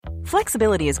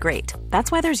Flexibility is great.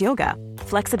 That's why there's yoga.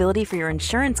 Flexibility for your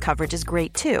insurance coverage is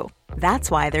great too. That's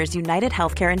why there's United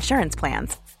Healthcare Insurance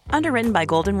Plans. Underwritten by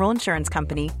Golden Rule Insurance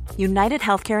Company, United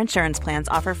Healthcare Insurance Plans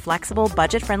offer flexible,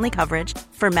 budget-friendly coverage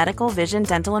for medical, vision,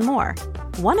 dental, and more.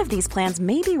 One of these plans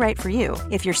may be right for you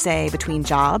if you're, say, between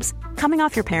jobs, coming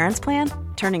off your parents' plan,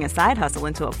 turning a side hustle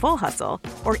into a full hustle,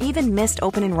 or even missed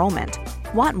open enrollment.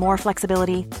 Want more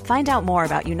flexibility? Find out more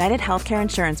about United Healthcare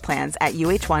Insurance Plans at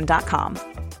uh1.com.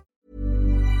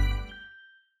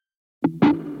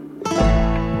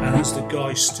 And as the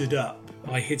guy stood up,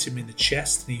 I hit him in the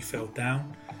chest and he fell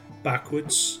down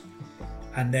backwards.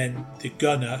 And then the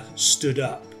gunner stood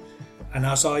up. And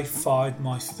as I fired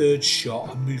my third shot,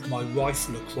 I moved my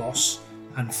rifle across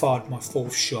and fired my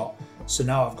fourth shot. So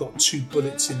now I've got 2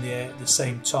 bullets in the air at the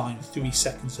same time, 3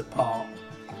 seconds apart.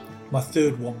 My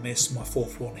third one missed, my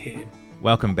fourth one hit him.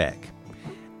 Welcome back.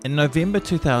 In November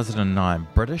 2009,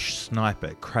 British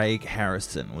sniper Craig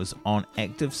Harrison was on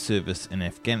active service in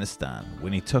Afghanistan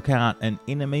when he took out an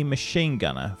enemy machine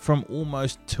gunner from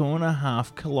almost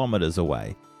 2.5 kilometres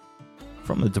away.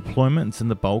 From the deployments in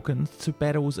the Balkans to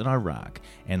battles in Iraq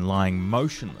and lying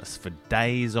motionless for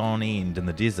days on end in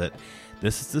the desert,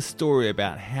 this is the story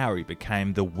about how he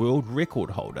became the world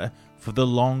record holder for the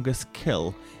longest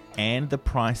kill and the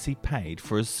price he paid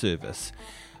for his service.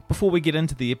 Before we get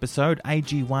into the episode,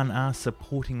 AG1 are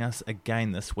supporting us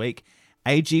again this week.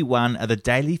 AG1 are the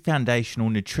daily foundational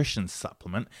nutrition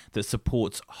supplement that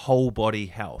supports whole body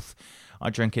health. I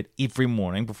drink it every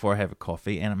morning before I have a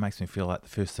coffee, and it makes me feel like the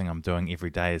first thing I'm doing every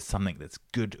day is something that's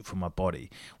good for my body,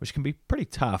 which can be pretty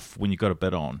tough when you've got a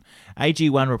bit on.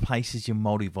 AG1 replaces your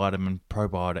multivitamin,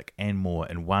 probiotic, and more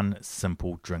in one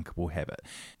simple drinkable habit.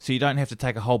 So you don't have to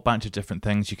take a whole bunch of different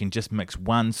things. You can just mix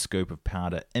 1 scoop of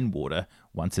powder in water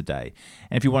once a day.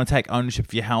 And if you want to take ownership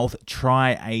of your health,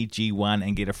 try AG1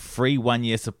 and get a free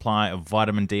 1-year supply of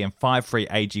vitamin D and 5 free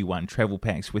AG1 travel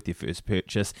packs with your first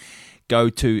purchase. Go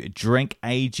to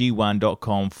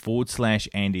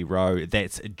drinkag1.com/Andy Rowe.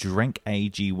 That's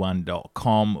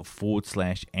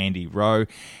drinkag1.com/Andy Rowe.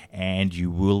 And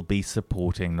you will be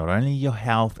supporting not only your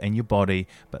health and your body,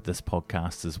 but this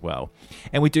podcast as well.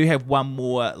 And we do have one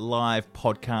more live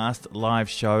podcast, live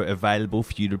show available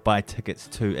for you to buy tickets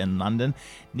to in London.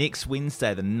 Next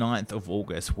Wednesday, the 9th of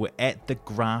August, we're at the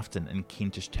Grafton in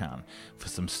Kentish Town for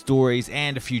some stories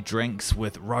and a few drinks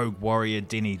with Rogue Warrior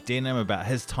Denny Denham about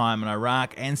his time in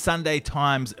Iraq, and Sunday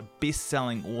Times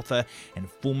best-selling author and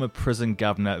former prison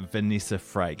governor Vanessa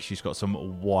Frake. She's got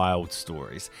some wild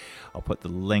stories. I'll put the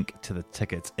link to the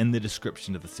tickets in the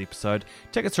description of this episode.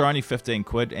 Tickets are only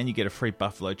 £15 and you get a free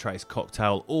Buffalo Trace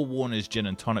cocktail or Warner's gin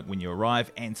and tonic when you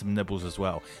arrive, and some nibbles as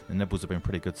well. The nibbles have been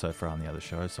pretty good so far on the other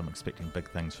shows, so I'm expecting big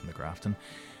things from the Grafton.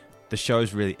 The show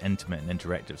is really intimate and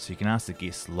interactive, so you can ask the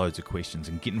guests loads of questions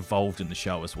and get involved in the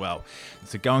show as well.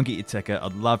 So go and get your ticket.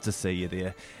 I'd love to see you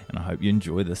there, and I hope you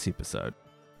enjoy this episode.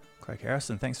 Craig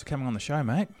Harrison, thanks for coming on the show,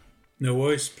 mate. No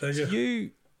worries, pleasure.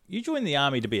 You joined the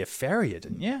army to be a farrier,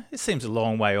 didn't you? It seems a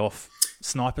long way off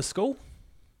sniper school.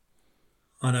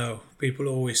 I know. People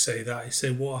always say that. They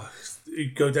say, what?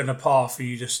 You go down a path and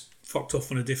you just fucked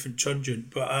off on a different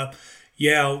tangent. But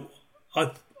yeah,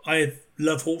 I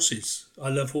love horses. I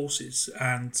love horses,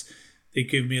 and they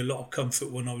give me a lot of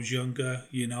comfort when I was younger.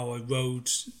 You know, I rode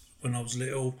when I was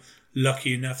little,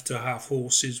 lucky enough to have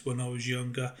horses when I was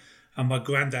younger. And my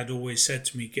granddad always said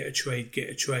to me, get a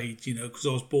trade, you know, because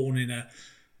I was born in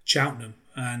Cheltenham,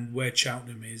 and where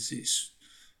Cheltenham is, it's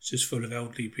just full of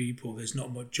elderly people. There's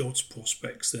not much jobs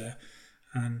prospects there.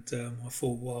 And I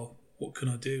thought, well, what can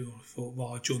I do? I thought,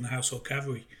 well, I'll join the Household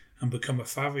Cavalry and become a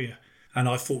farrier. And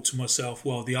I thought to myself,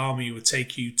 well, the army would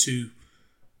take you to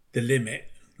the limit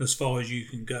as far as you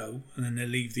can go, and then they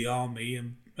leave the army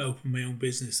and open my own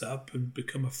business up and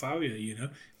become a farrier, you know.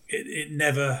 It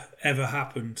never, ever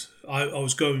happened. I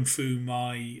was going through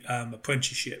my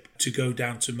apprenticeship to go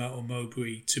down to Melton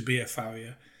Mowbray to be a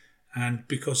farrier. And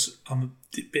because I'm a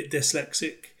bit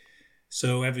dyslexic,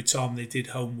 so every time they did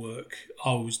homework,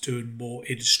 I was doing more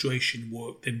illustration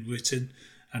work than written,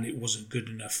 and it wasn't good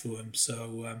enough for them.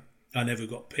 So I never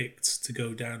got picked to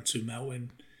go down to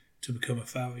Melton to become a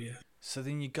farrier. So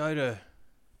then you go to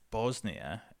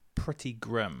Bosnia, pretty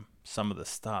grim, some of the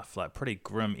stuff, like pretty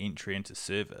grim entry into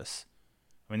service.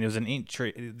 I mean, there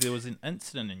was an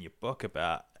incident in your book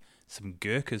about some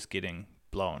Gurkhas getting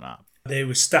blown up. They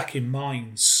were stacking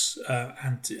mines,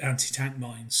 anti-tank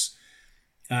mines,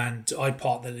 and I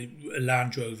parked a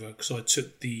Land Rover because I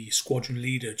took the squadron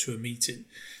leader to a meeting,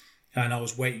 and I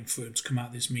was waiting for him to come out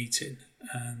of this meeting,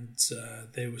 and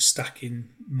they were stacking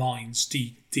mines,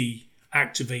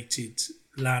 deactivated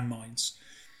landmines,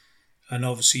 and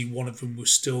obviously one of them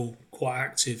was still quite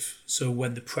active. So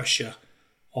when the pressure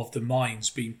of the mines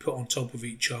being put on top of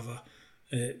each other,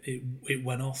 it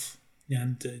went off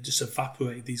and just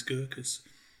evaporated these Gurkhas.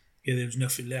 Yeah, there was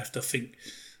nothing left. I think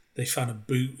they found a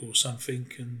boot or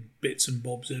something and bits and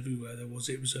bobs everywhere. It was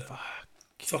a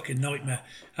fucking nightmare.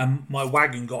 And my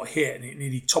wagon got hit and it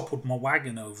nearly toppled my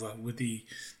wagon over with the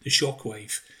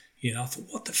shockwave. You know, I thought,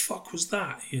 what the fuck was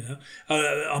that? You know,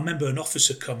 I remember an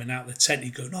officer coming out of the tent. He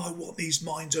go, "No, I want these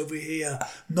mines over here,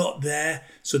 not there."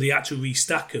 So they had to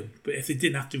restack them. But if they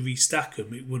didn't have to restack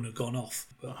them, it wouldn't have gone off.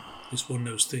 But it's one of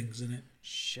those things, isn't it?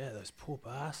 Shit, those poor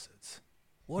bastards.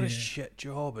 What a shit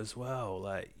job as well.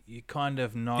 Like, you kind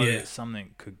of know that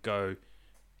something could go.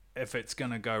 If it's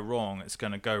going to go wrong, it's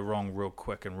going to go wrong real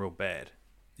quick and real bad.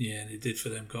 Yeah, and it did for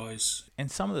them guys. And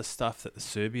some of the stuff that the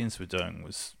Serbians were doing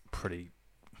was pretty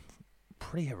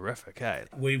horrific, eh?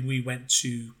 When we went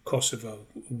to Kosovo,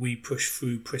 we pushed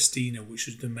through Pristina, which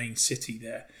was the main city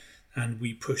there, and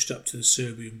we pushed up to the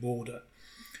Serbian border.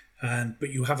 But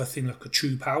you have a thing like a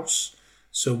troop house,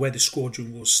 so where the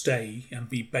squadron will stay and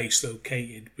be base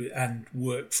located and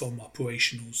work from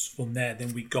operationals from there.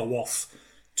 Then we go off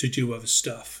to do other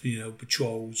stuff, you know,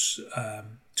 patrols,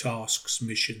 tasks,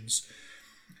 missions.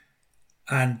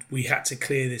 And we had to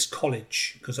clear this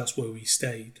college because that's where we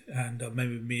stayed. And I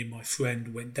remember me and my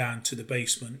friend went down to the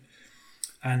basement,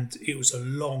 and it was a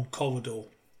long corridor.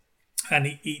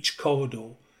 And each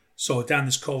corridor, so down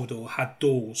this corridor, had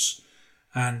doors,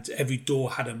 and every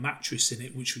door had a mattress in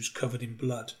it which was covered in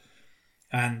blood.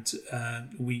 And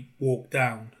we walked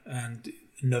down, and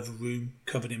another room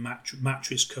covered in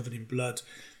mattress covered in blood,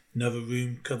 another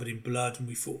room covered in blood, and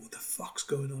we thought, what the fuck's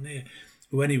going on here?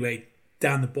 Well, anyway,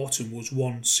 down the bottom was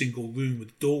one single room where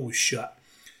the door was shut.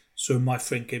 So my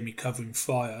friend gave me covering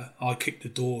fire. I kicked the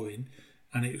door in,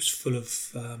 and it was full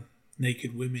of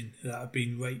naked women that had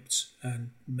been raped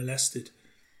and molested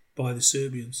by the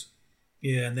Serbians.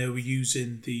 Yeah, and they were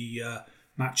using the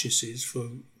mattresses for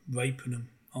raping them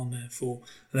on there. And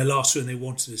the last thing they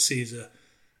wanted to see is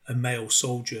a male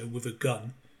soldier with a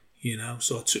gun, you know.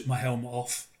 So I took my helmet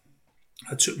off.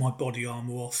 I took my body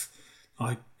armour off.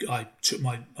 I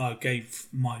gave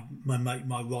my mate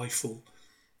my rifle,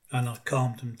 and I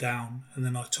calmed him down, and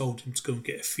then I told him to go and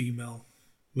get a female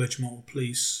regimental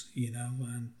police, you know,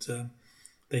 and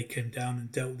they came down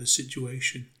and dealt with the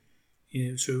situation. Yeah,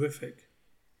 it was horrific.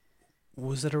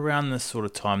 Was it around this sort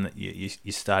of time that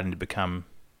you're starting to become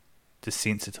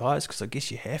desensitized? Because I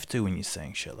guess you have to when you're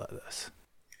seeing shit like this.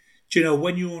 Do you know,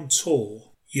 when you're on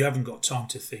tour, you haven't got time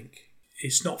to think.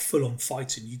 It's not full-on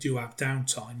fighting. You do have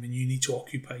downtime, and you need to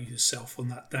occupy yourself on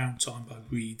that downtime by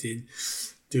reading,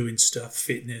 doing stuff,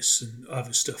 fitness and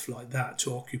other stuff like that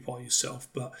to occupy yourself.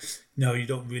 But no, you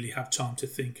don't really have time to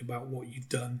think about what you've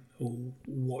done or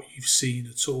what you've seen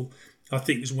at all. I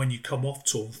think it's when you come off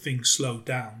tour, things slow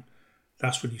down.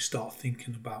 That's when you start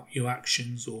thinking about your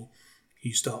actions, or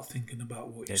you start thinking about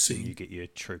what you've seen. You get your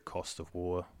true cost of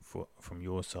war from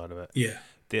your side of it. Yeah.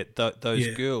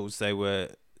 Those girls, they were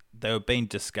being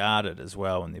discarded as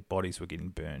well, and their bodies were getting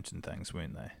burnt and things,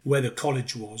 weren't they? Where the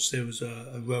college was, there was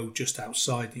a road just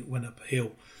outside. It went up a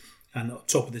hill, and on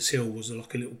top of this hill was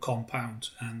like a little compound,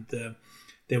 and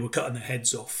they were cutting their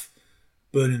heads off,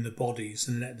 burning the bodies,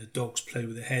 and letting the dogs play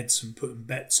with the heads and putting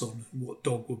bets on what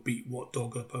dog would beat what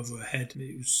dog up over a head.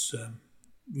 It was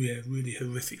really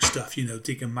horrific stuff, you know,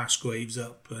 digging mass graves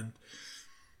up and,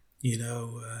 you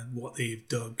know, what they've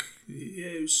dug.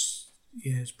 It was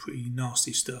pretty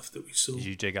nasty stuff that we saw. Did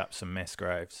you dig up some mass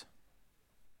graves?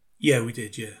 Yeah, we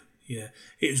did, yeah.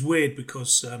 It was weird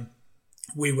because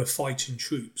we were fighting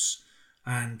troops,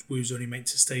 and we was only meant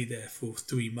to stay there for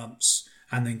 3 months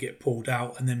and then get pulled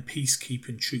out, and then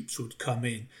peacekeeping troops would come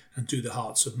in and do the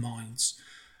Hearts of Mines.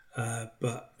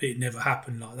 But it never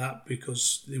happened like that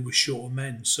because they were short of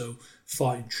men, so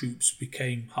fighting troops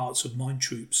became Hearts of Mine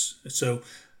troops. So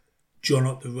John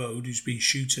up the road, who's been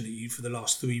shooting at you for the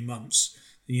last 3 months,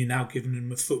 and you're now giving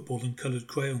him a football and coloured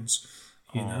crayons.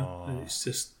 You know, it's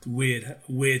just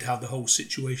weird how the whole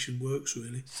situation works,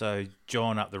 really. So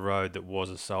John up the road, that was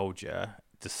a soldier,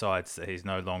 decides that he's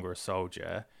no longer a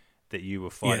soldier that you were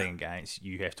fighting against.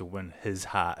 You have to win his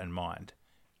heart and mind.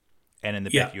 And in the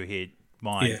back of your head,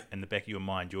 in the back of your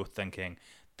mind, you're thinking,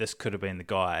 this could have been the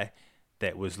guy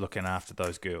that was looking after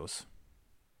those girls.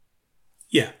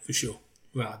 Yeah, for sure.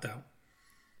 Without a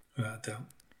doubt.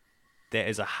 That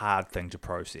is a hard thing to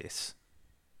process.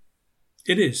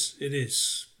 It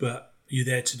is. But you're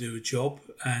there to do a job,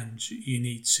 and you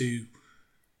need to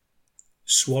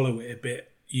swallow it a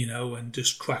bit, you know, and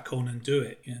just crack on and do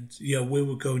it. And, you know, we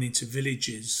were going into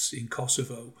villages in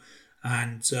Kosovo,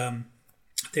 and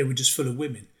they were just full of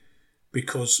women.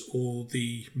 because all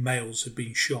the males have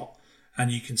been shot.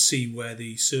 And you can see where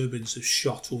the Serbians have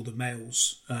shot all the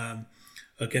males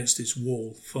against this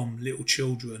wall, from little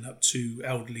children up to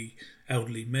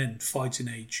elderly men, fighting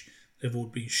age. They've all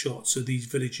been shot. So these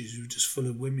villages were just full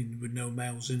of women with no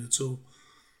males in at all.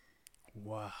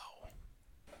 Wow.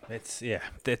 That's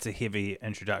a heavy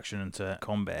introduction into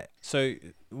combat. So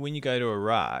when you go to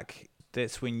Iraq,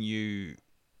 that's when you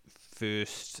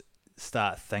first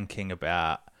start thinking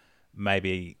about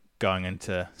maybe going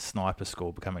into sniper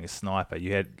school, becoming a sniper.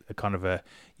 You had a kind of a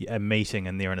meeting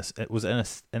in there, was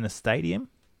it in a stadium?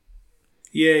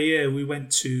 Yeah. We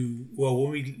went to,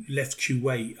 when we left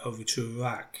Kuwait over to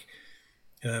Iraq,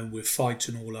 we're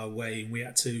fighting all our way,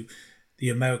 and the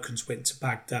Americans went to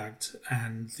Baghdad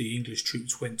and the English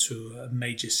troops went to a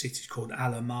major city called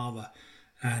Al Amara,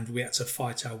 and we had to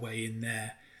fight our way in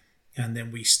there. And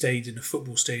then we stayed in a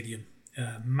football stadium,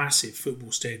 massive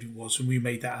football stadium was, and we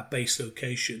made that a base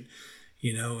location,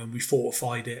 and we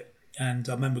fortified it. And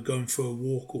I remember going for a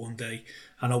walk one day,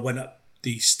 and I went up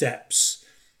these steps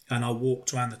and I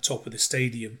walked around the top of the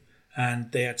stadium,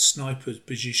 and they had snipers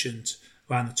positioned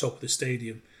around the top of the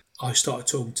stadium. I started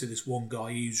talking to this one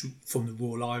guy, he was from the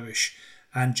Royal Irish,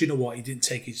 and do you know what? He didn't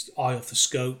take his eye off the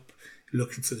scope,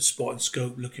 looking for the spotting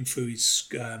scope, looking through his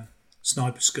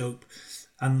sniper scope,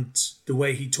 and the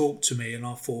way he talked to me, and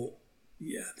I thought,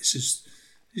 yeah, this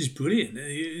is brilliant,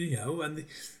 and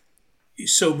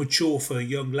he's so mature for a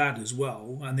young lad as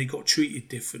well, and they got treated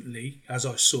differently, as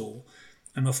I saw,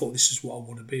 and I thought, this is what I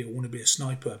want to be. I want to be a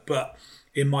sniper. But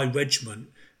in my regiment,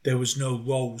 there was no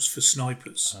roles for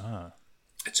snipers.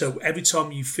 So every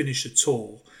time you finish a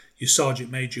tour, your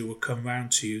sergeant major will come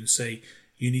round to you and say,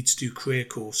 you need to do career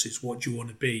courses. What do you want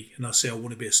to be? And I say, I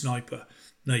want to be a sniper.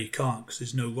 No, you can't, because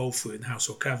there's no role for it in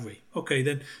Household Cavalry. Okay,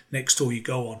 then next tour you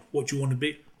go on. What do you want to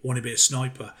be? I want to be a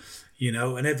sniper.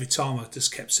 And every time I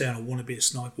just kept saying, I want to be a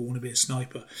sniper, I want to be a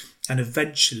sniper. And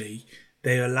eventually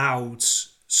they allowed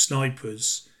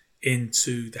snipers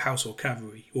into the Household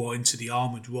Cavalry or into the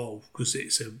armoured role, because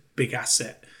it's a big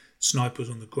asset. Snipers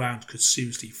on the ground could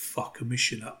seriously fuck a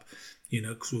mission up,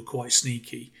 because we're quite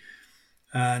sneaky.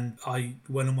 And I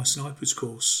went on my sniper's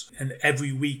course, and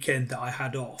every weekend that I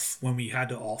had off, when we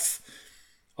had it off,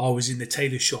 I was in the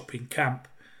tailor shop in camp,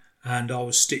 and I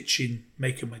was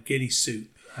making my ghillie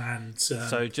suit, and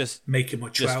making my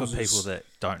trousers. Just for people that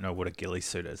don't know what a ghillie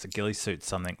suit is, a ghillie suit's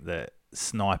something that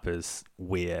snipers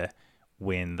wear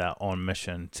when they're on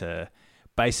mission to,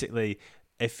 basically,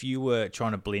 if you were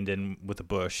trying to blend in with a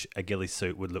bush, a ghillie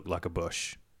suit would look like a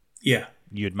bush. Yeah.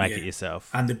 You'd make it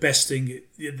yourself. And the best thing,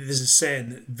 there's a saying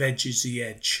that veg is the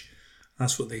edge.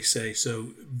 That's what they say. So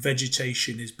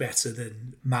vegetation is better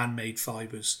than man-made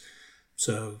fibres.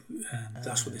 So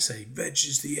that's what they say. Veg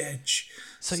is the edge.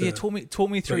 So talk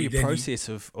me through your process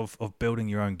of building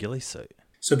your own ghillie suit.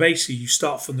 So basically, you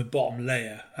start from the bottom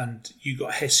layer, and you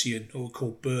got hessian, or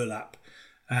called burlap,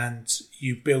 and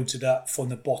you build it up from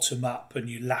the bottom up, and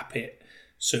you lap it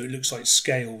so it looks like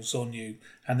scales on you,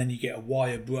 and then you get a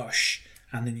wire brush,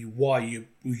 and then you wire it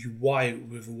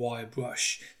with a wire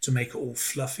brush to make it all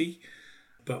fluffy.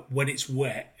 But when it's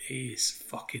wet, it is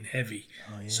fucking heavy.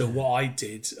 Oh, yeah. So what I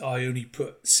did, I only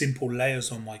put simple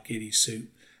layers on my ghillie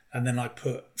suit, and then I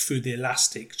put through the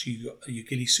elastics. Your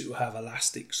ghillie suit will have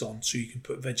elastics on, so you can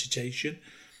put vegetation.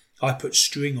 I put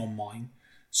string on mine,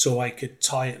 so I could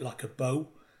tie it like a bow.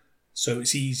 So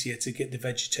it's easier to get the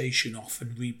vegetation off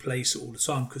and replace it all the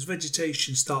time, because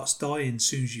vegetation starts dying as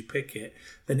soon as you pick it.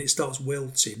 Then it starts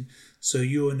wilting. So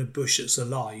you're in a bush that's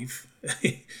alive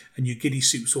and your ghillie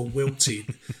suit's all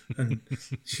wilted and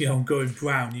going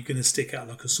brown. You're going to stick out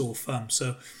like a sore thumb.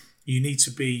 So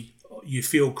your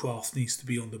field craft needs to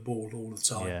be on the ball all the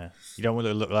time. Yeah, you don't want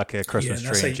to look like a Christmas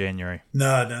tree in January.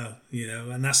 No,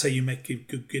 and that's how you make a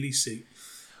good ghillie suit.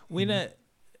 When it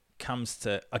comes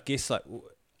to, I guess, like,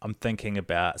 I'm thinking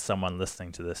about someone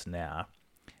listening to this now,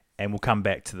 and we'll come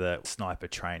back to the sniper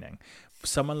training.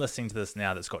 Someone listening to this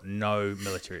now that's got no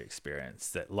military experience,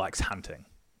 that likes hunting,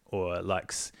 or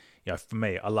likes, for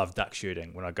me, I love duck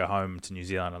shooting. When I go home to New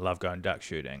Zealand, I love going duck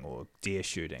shooting or deer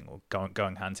shooting or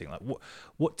going hunting. Like,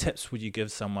 what tips would you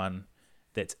give someone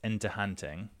that's into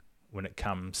hunting when it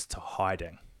comes to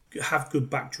hiding? Have good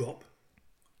backdrop.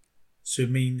 So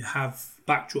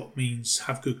backdrop means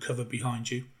have good cover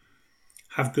behind you.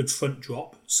 Have good front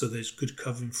drop, so there's good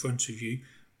cover in front of you,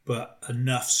 but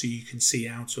enough so you can see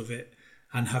out of it,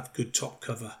 and have good top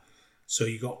cover. So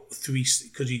you got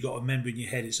because you got to remember in your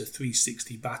head it's a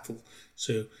 360 battle.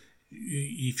 So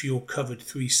if you're covered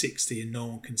 360 and no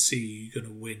one can see you, you're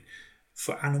going to win.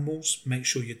 For animals, make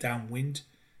sure you're downwind,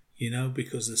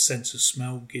 because the sense of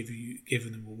smell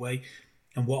giving them away.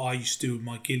 And what I used to do with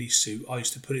my ghillie suit, I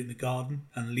used to put it in the garden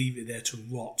and leave it there to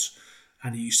rot,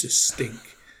 and it used to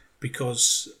stink.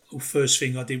 Because the first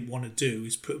thing I didn't want to do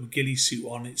is put a ghillie suit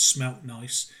on. It smelt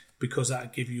nice, because that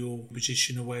would give your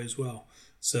position away as well.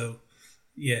 So,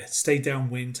 yeah, stay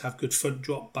downwind, have good front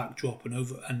drop, back drop,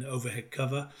 and overhead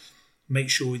cover. Make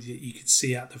sure that you can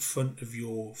see out the front of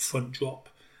your front drop,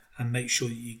 and make sure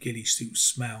that your ghillie suit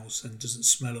smells and doesn't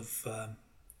smell of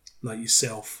like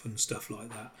yourself and stuff like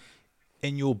that.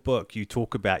 In your book, you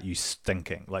talk about you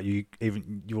stinking, like you,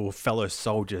 even your fellow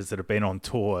soldiers that have been on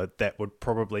tour that would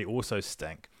probably also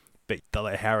stink. But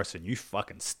Dale Harrison, you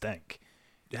fucking stink.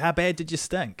 How bad did you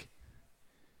stink?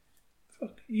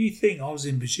 Fuck, you think I was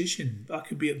in position? I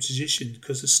could be in position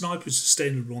because the snipers are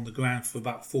staying on the ground for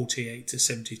about 48 to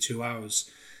 72 hours,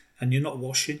 and you're not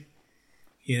washing.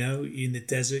 You know, you're in the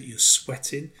desert, you're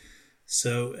sweating,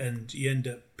 so and you end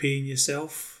up peeing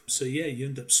yourself. So yeah, you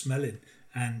end up smelling.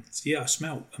 And yeah, I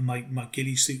smelt, and my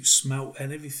ghillie suit smelt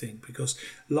and everything, because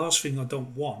last thing I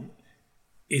don't want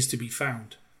is to be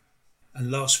found.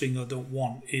 And last thing I don't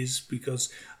want is,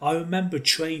 because I remember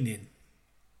training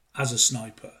as a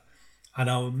sniper,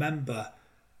 and I remember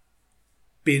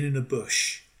being in a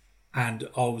bush, and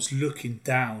I was looking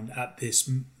down at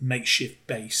this makeshift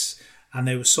base, and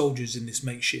there were soldiers in this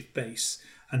makeshift base,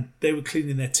 and they were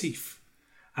cleaning their teeth.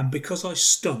 And because I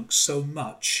stunk so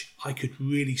much, I could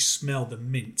really smell the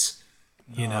mint,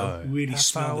 really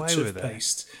smell the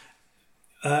toothpaste.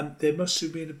 There must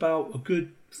have been about a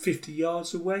good 50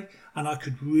 yards away, and I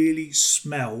could really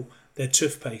smell their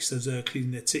toothpaste as they were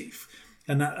cleaning their teeth.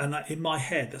 And in my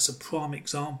head, that's a prime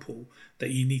example that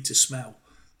you need to smell.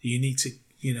 You need to,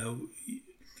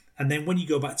 and then when you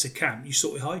go back to camp, you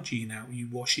sort of hygiene out. You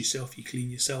wash yourself, you clean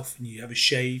yourself, and you have a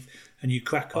shave, and you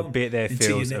crack on. I bet that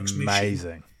feels amazing.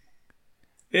 Mission.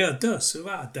 Yeah, it does,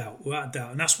 without a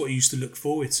doubt. And that's what you used to look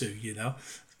forward to,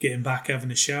 getting back,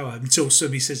 having a shower. Until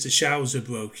somebody says the showers are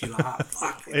broke, you're like,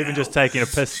 fuck. Even just taking a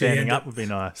piss standing up would be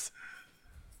nice.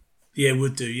 Yeah, it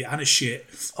would do, yeah, and a shit.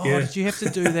 Oh, yeah. Did you have to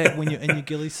do that when you're in your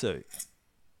ghillie suit?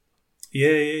 Yeah,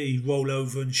 you roll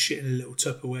over and shit in a little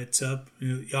Tupperware tub.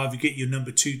 You either get your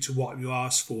number 2 to wipe your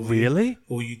ass for you. Really?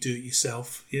 Or you do it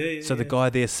yourself. Yeah. So the guy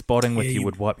there spotting with you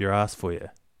would wipe your ass for you?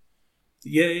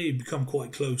 Yeah, you become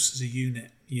quite close as a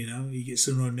unit, You get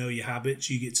to know your habits,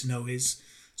 you get to know his.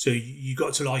 So you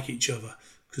got to like each other.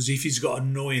 Because if he's got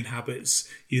annoying habits,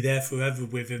 you're there forever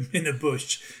with him in the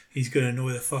bush. He's going to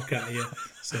annoy the fuck out of you.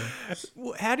 So,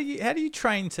 how do you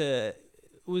train to...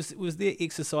 Was there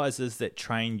exercises that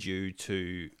trained you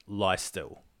to lie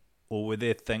still? Or were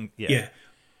there things... Yeah.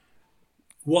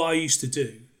 What I used to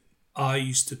do, I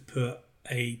used to put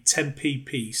a 10p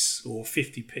piece or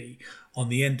 50p on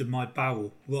the end of my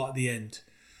barrel, right at the end.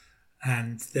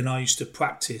 And then I used to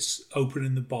practice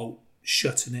opening the bolt,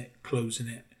 shutting it, closing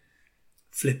it,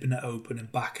 flipping it open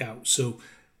and back out. So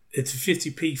if the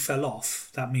 50p fell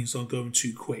off, that means I'm going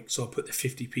too quick. So I put the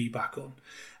 50p back on.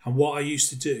 And what I used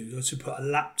to do was to put a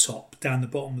laptop down the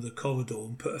bottom of the corridor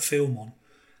and put a film on.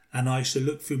 And I used to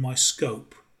look through my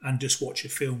scope and just watch a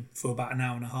film for about an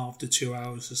hour and a half to 2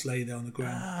 hours, just lay there on the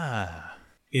ground.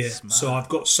 Yeah, smart. So I've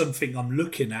got something I'm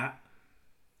looking at,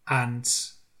 and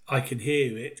I can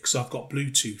hear it because I've got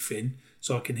Bluetooth in,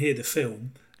 so I can hear the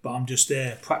film, but I'm just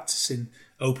there practicing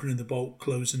opening the bolt,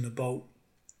 closing the bolt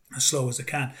as slow as I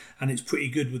can. And it's pretty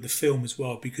good with the film as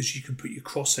well, because you can put your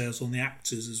crosshairs on the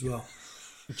actors as well.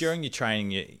 During your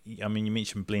training, you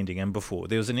mentioned blending in before.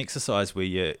 There was an exercise where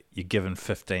you're given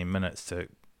 15 minutes to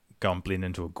go and blend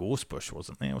into a gorse bush,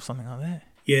 wasn't there, or something like that?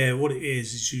 Yeah, what it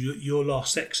is your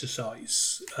last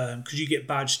exercise, because you get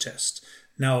badge test.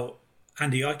 Now,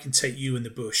 Andy, I can take you in the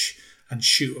bush and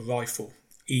shoot a rifle.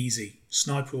 Easy.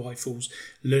 Sniper rifles,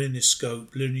 learning the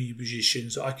scope, learning your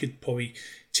positions. I could probably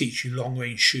teach you long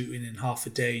range shooting in half a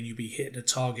day, and you'll be hitting a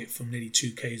target from nearly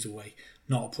 2k's away.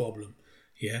 Not a problem.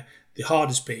 Yeah. The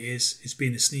hardest bit is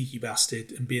being a sneaky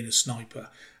bastard and being a sniper.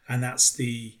 And that's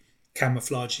the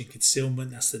camouflage and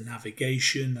concealment, that's the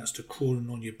navigation, that's the crawling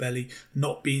on your belly.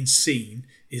 Not being seen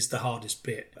is the hardest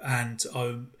bit. And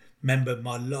I remember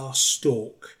my last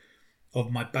stalk of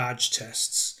my badge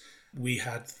tests, we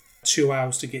had 2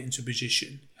 hours to get into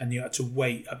position, and you had to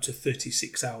wait up to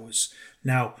 36 hours.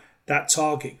 Now, that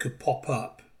target could pop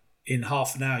up in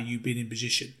half an hour you've been in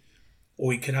position,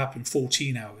 or it could happen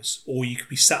 14 hours, or you could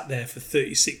be sat there for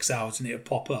 36 hours and it'll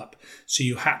pop up. So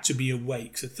you had to be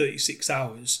awake for 36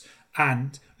 hours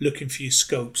and looking for your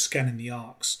scope, scanning the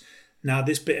arcs. Now,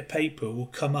 this bit of paper will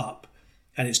come up,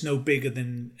 and it's no bigger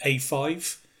than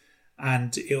A5,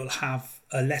 and it'll have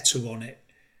a letter on it,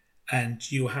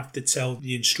 and you'll have to tell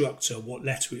the instructor what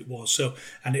letter it was. So,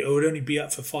 and it would only be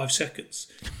up for 5 seconds.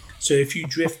 So if you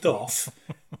drift off,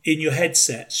 in your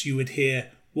headsets, you would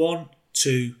hear 1,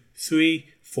 2, 3,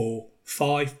 4,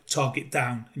 5, target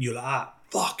down. And you're like,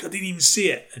 fuck, I didn't even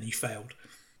see it. And you failed.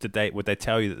 Would they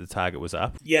tell you that the target was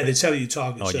up? Yeah, they tell you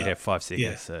target's up. You'd have 5 seconds.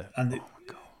 Yeah. So. And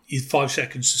you have 5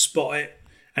 seconds to spot it.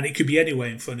 And it could be anywhere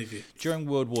in front of you. During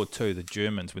World War II, the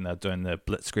Germans, when they were doing the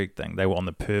Blitzkrieg thing, they were on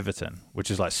the Pervitin, which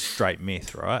is like straight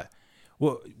meth, right?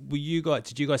 Well,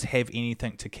 did you guys have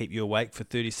anything to keep you awake for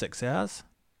 36 hours?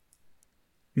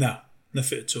 No,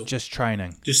 nothing at all. Just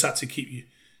training. Just had to keep you,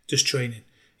 just training.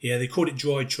 Yeah, they call it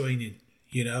dry training,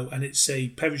 and it's a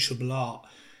perishable art.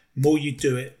 More you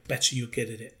do it, better you'll get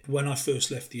at it. When I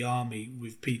first left the army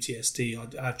with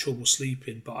PTSD, I had trouble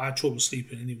sleeping, but I had trouble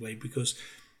sleeping anyway because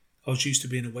I was used to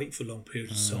being awake for long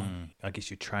periods of time. I guess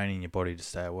you're training your body to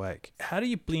stay awake. How do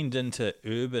you blend into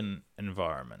urban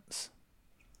environments?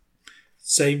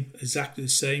 Same, exactly the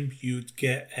same. You would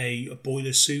get a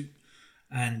boiler suit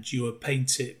and you would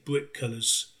paint it brick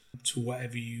colours to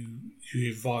whatever your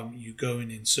environment you're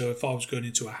going in. So if I was going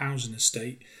into a housing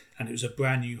estate and it was a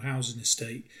brand new housing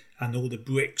estate and all the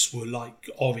bricks were like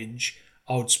orange,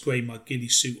 I would spray my ghillie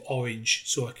suit orange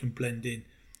so I can blend in.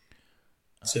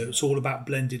 So it's all about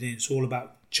blending in. It's all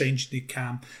about changing the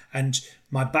cam. And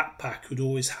my backpack would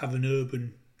always have an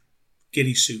urban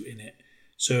ghillie suit in it.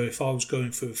 So if I was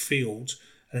going for a field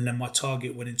and then my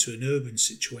target went into an urban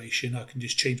situation, I can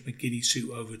just change my ghillie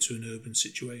suit over to an urban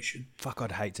situation. Fuck,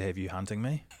 I'd hate to have you hunting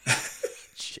me.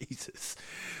 Jesus.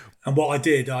 And what I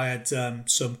did, I had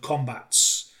some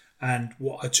combats, and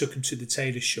what I took them to the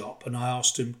tailor shop and I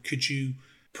asked them, could you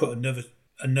put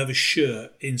another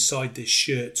shirt inside this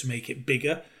shirt to make it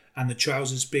bigger and the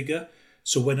trousers bigger?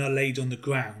 So when I laid on the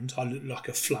ground, I looked like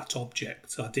a flat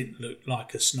object. I didn't look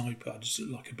like a sniper. I just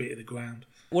looked like a bit of the ground.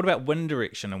 What about wind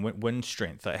direction and wind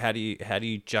strength? Like how do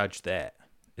you judge that?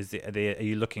 Are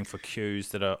you looking for cues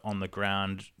that are on the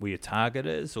ground where your target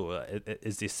is, or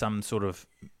is there some sort of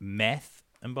math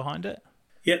in behind it?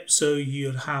 Yep. So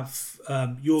you'll have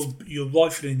your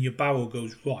rifle and your barrel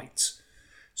goes right.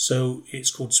 So it's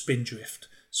called spin drift.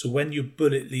 So when your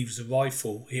bullet leaves the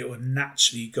rifle, it will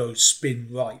naturally go spin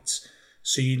right.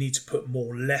 So you need to put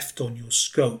more left on your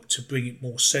scope to bring it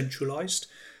more centralised.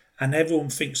 And everyone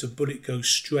thinks a bullet goes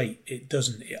straight. It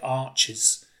doesn't. It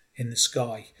arches in the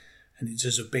sky and it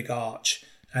does a big arch.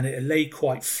 And it'll lay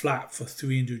quite flat for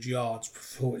 300 yards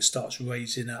before it starts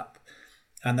raising up.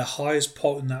 And the highest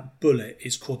point in that bullet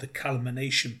is called the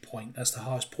culmination point. That's the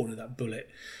highest point of that bullet.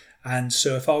 And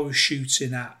so if I was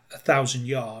shooting at 1,000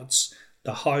 yards,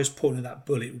 the highest point of that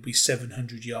bullet would be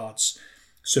 700 yards.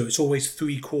 So it's always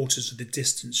 3/4 of the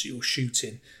distance you're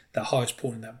shooting, the highest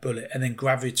point of that bullet. And then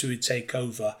gravity would take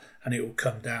over and it will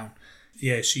come down.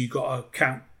 Yeah, so you've got to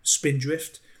count spin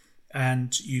drift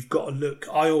and you've got to look.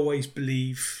 I always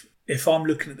believe if I'm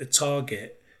looking at the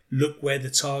target, look where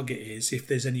the target is, if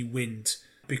there's any wind,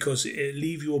 because it'll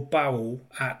leave your barrel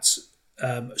at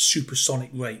a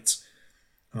supersonic rate.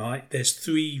 All right, there's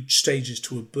 3 stages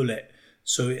to a bullet,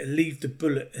 so it'll leave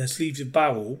the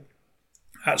barrel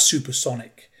at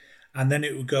supersonic, and then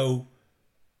it will go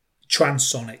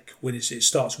transonic when it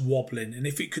starts wobbling. And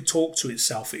if it could talk to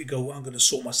itself, it'd go, I'm going to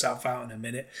sort myself out in a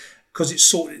minute. Because it's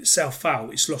sorted itself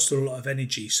out, it's lost a lot of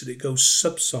energy, so it goes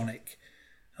subsonic.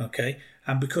 Okay,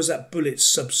 and because that bullet's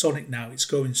subsonic now, it's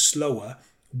going slower.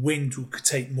 Wind will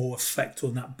take more effect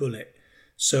on that bullet.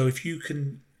 So if you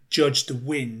can judge the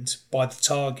wind by the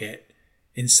target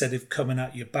instead of coming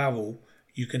at your barrel,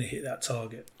 you're going to hit that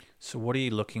target. So what are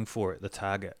you looking for at the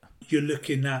target? You're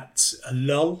looking at a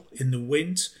lull in the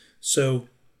wind. So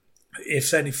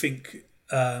if anything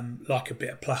like a bit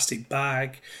of plastic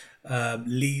bag,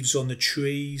 leaves on the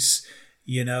trees,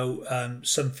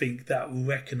 something that will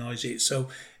recognise it. So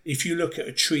if you look at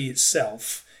a tree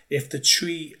itself, if the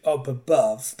tree up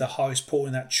above, the highest point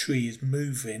in that tree is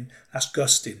moving, that's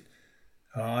gusting.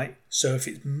 All right. So if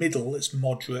it's middle, it's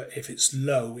moderate. If it's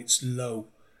low, it's low.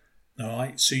 All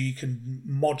right. So you can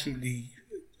moderately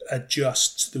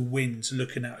adjust the wind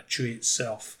looking at a tree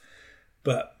itself.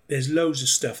 But there's loads of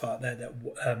stuff out there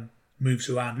that moves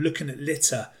around. Looking at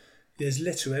litter, there's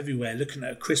litter everywhere. Looking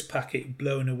at a crisp packet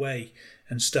blowing away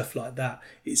and stuff like that.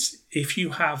 It's if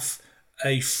you have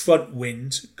a front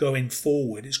wind going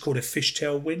forward, it's called a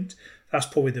fishtail wind. That's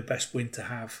probably the best wind to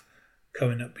have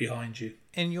coming up behind you.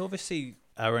 And you obviously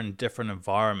are in different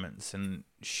environments, and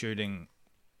shooting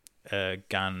a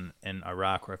gun in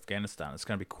Iraq or Afghanistan, it's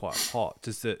going to be quite hot.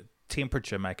 Does the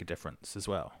temperature make a difference as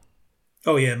well?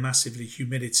 Oh yeah, massively.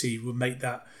 Humidity will make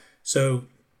that, so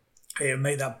it'll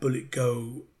make that bullet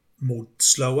go more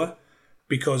slower,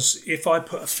 because if I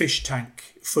put a fish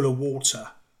tank full of water,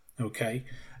 okay,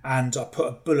 and I put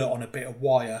a bullet on a bit of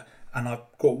wire, and I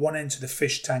got one end of the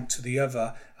fish tank to the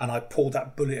other, and I pulled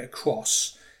that bullet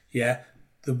across, yeah,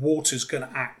 the water's going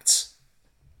to act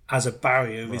as a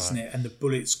barrier, isn't it? And the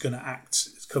bullet's going to act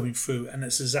coming through. And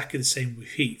it's exactly the same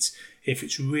with heat. If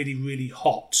it's really, really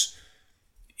hot,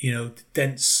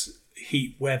 dense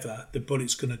heat weather, the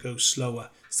bullet's going to go slower.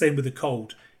 Same with the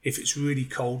cold. If it's really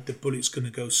cold, the bullet's going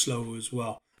to go slower as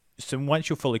well. So once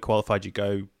you're fully qualified, you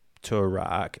go to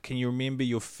Iraq. Can you remember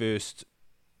your first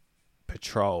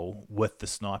patrol with the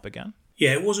sniper gun?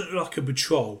 Yeah, it wasn't like a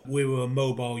patrol. We were a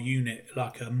mobile unit,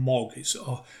 like a MOG. It's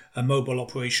a mobile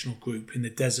operational group in the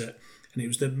desert, and it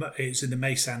was in the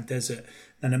Maysan Desert.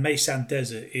 And the Maysan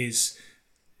Desert it's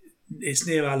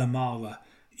near Al-Amara.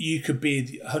 You could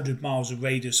be 100 miles of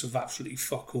radius of absolutely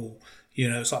fuck all.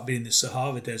 It's like being in the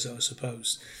Sahara Desert, I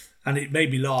suppose. And it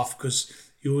made me laugh because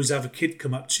you always have a kid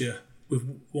come up to you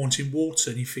with wanting water,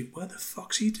 and you think, where the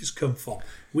fuck's he just come from?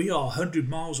 We are 100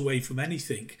 miles away from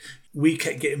anything. We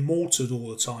kept getting mortared all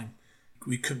the time.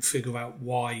 We couldn't figure out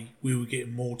why we were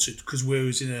getting mortared, because we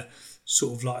was in a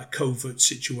sort of like a covert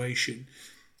situation.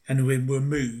 And then we'll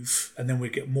move, and then we'll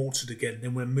get mortared again.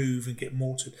 Then we'll move and get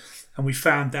mortared. And we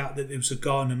found out that there was a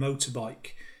guy on a motorbike,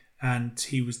 and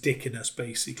he was dicking us,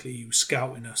 basically. He was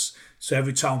scouting us. So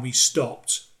every time we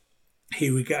stopped,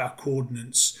 he would get our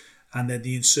coordinates, and then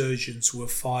the insurgents will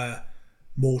fire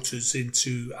mortars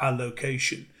into our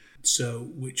location,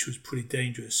 which was pretty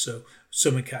dangerous. So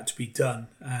something had to be done,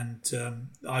 and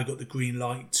I got the green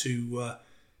light to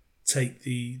take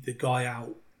the guy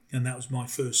out, and that was my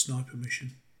first sniper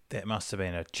mission. That must have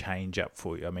been a change up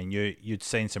for you. I mean, you'd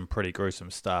seen some pretty gruesome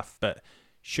stuff, but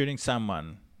shooting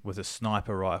someone with a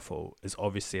sniper rifle is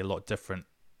obviously a lot different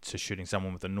to shooting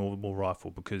someone with a normal rifle,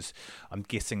 because I'm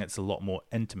guessing it's a lot more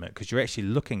intimate, because you're actually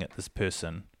looking at this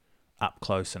person up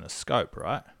close in a scope,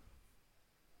 right?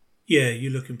 Yeah,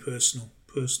 you're looking personal.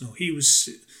 He was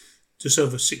just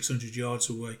over 600 yards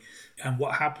away. And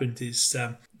what happened is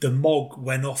the MOG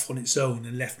went off on its own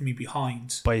and left me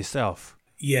behind. By yourself?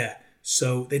 Yeah,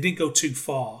 so they didn't go too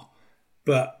far,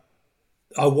 but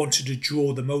I wanted to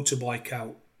draw the motorbike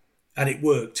out, and it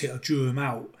worked. I drew him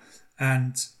out,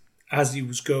 and as he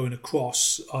was going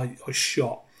across, I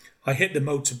shot. I hit the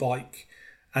motorbike,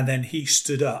 and then he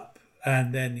stood up,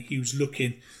 and then he was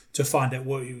looking to find out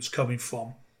where he was coming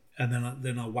from, and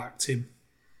then I whacked him.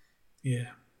 Yeah.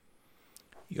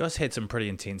 You guys had some pretty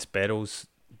intense battles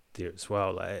there as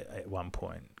well, at one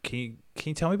point. Can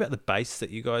you tell me about the base that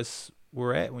you guys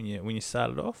were at when you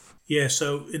started off? Yeah,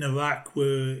 so in Iraq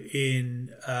we're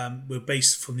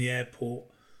based from the airport,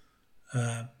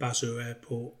 Basra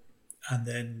Airport. And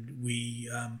then we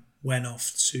went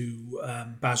off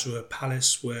to Basra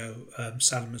Palace, where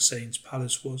Saddam Hussein's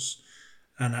palace was.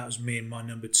 And that was me and my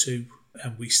number 2.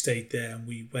 And we stayed there, and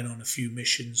we went on a few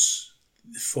missions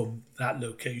from that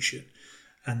location.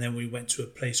 And then we went to a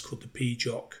place called the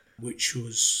PJOC, which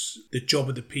was, the job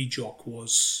of the PJOC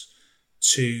was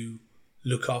to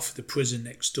look after the prison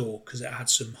next door, because it had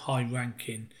some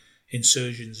high-ranking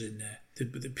insurgents in there. The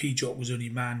PJOC was only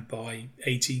manned by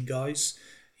 18 guys.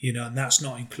 And that's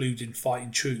not including fighting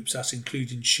troops. That's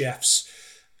including chefs,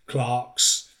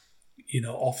 clerks,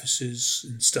 officers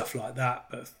and stuff like that.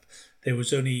 But there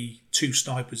was only 2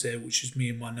 snipers there, which is me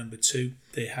and my number 2.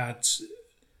 They had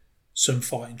some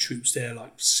fighting troops there,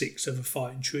 like 6 other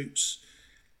fighting troops.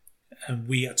 And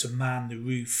we had to man the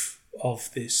roof of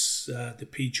this, the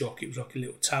PJOC. It was like a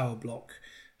little tower block,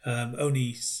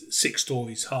 only 6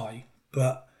 stories high.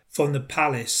 But from the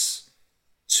palace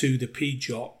to the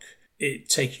PJOC, it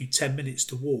takes you 10 minutes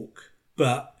to walk,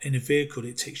 but in a vehicle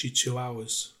it takes you 2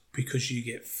 hours, because you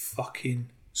get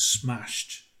fucking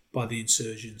smashed by the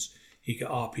insurgents. You get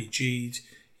RPG'd,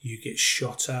 you get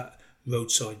shot at,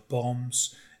 roadside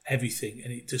bombs, everything,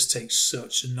 and it just takes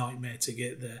such a nightmare to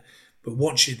get there. But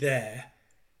once you're there,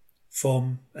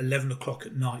 from 11 o'clock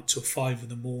at night till 5 in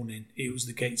the morning, it was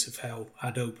the gates of hell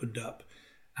had opened up,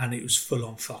 and it was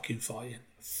full-on fucking fighting.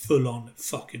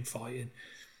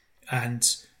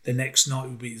 And the next night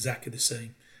would be exactly the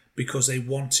same, because they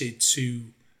wanted to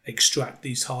extract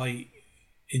these high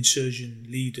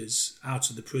insurgent leaders out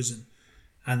of the prison,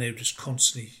 and they were just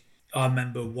constantly. I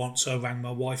remember once I rang my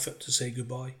wife up to say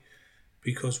goodbye,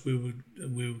 because we were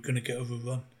going to get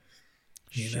overrun.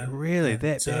 Really,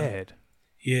 that bad?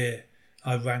 Yeah,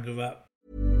 I rang her up.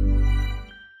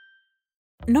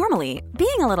 Normally,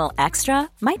 being a little extra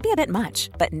might be a bit much,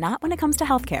 but not when it comes to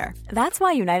healthcare. That's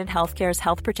why United Healthcare's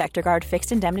Health Protector Guard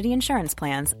fixed indemnity insurance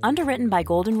plans, underwritten by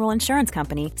Golden Rule Insurance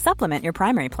Company, supplement your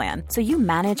primary plan so you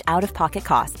manage out-of-pocket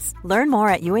costs. Learn more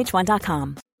at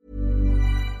UH1.com.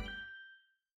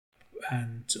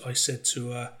 And I said to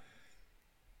her,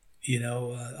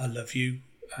 I love you,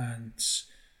 and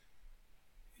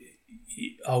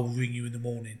I'll ring you in the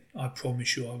morning. I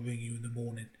promise you I'll ring you in the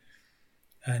morning.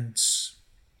 And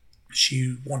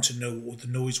she wanted to know what the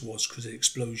noise was because of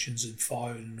explosions and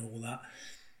fire and all that.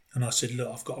 And I said, look,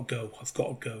 I've got to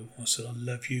go. I said, I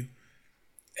love you.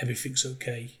 Everything's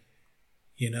okay.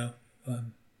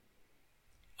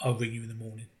 I'll ring you in the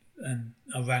morning. And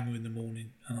I rang her in the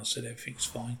morning and I said, everything's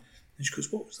fine. And she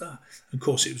goes, what was that? And of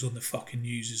course, it was on the fucking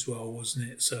news as well, wasn't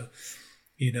it? So,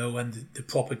 and the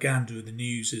propaganda of the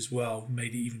news as well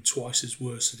made it even twice as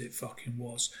worse as it fucking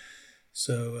was.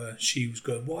 So she was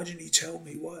going, why didn't you tell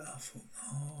me? Why? I thought,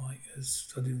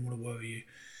 I didn't want to worry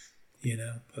you,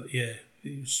 But yeah,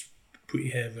 it was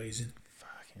pretty hair-raising.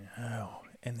 Fucking hell.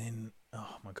 And then,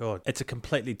 oh my God, it's a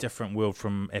completely different world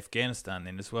from Afghanistan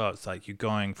then as well. It's like you're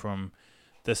going from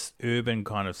this urban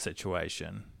kind of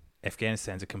situation.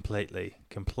 Afghanistan's a completely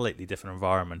different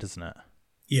environment, isn't it?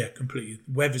 Yeah, completely.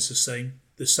 The weather's the same.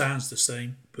 The sound's the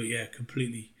same. But yeah,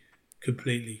 completely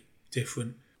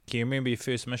different. Can you remember your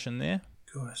first mission there?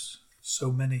 Gosh,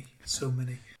 so many. I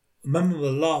remember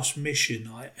the last mission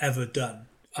I ever done.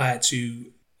 I had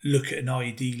to look at an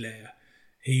IED layer.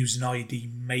 He was an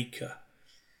IED maker.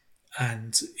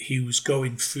 And he was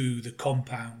going through the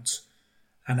compound.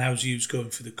 And as he was going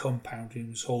through the compound, he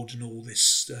was holding all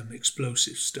this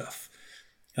explosive stuff.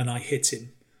 And I hit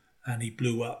him, and he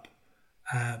blew up.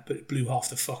 But it blew half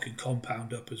the fucking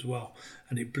compound up as well.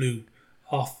 And it blew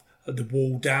half the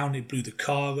wall down. It blew the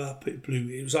car up. It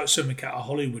was like something out of a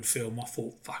Hollywood film. I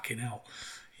thought, fucking hell,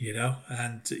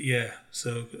 And yeah,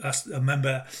 so I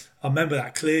remember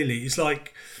that clearly. It's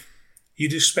like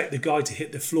you'd expect the guy to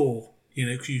hit the floor,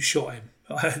 because you shot him.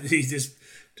 He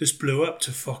just blew up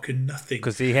to fucking nothing.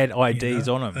 Because he had IDs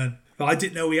on him. But I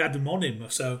didn't know he had them on him,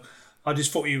 so I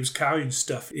just thought he was carrying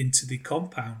stuff into the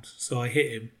compound. So I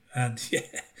hit him, and yeah,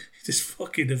 he just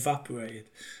fucking evaporated.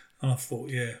 And I thought,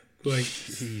 yeah, great.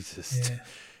 Jesus. Yeah.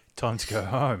 Time to go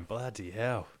home. Bloody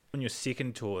hell. On your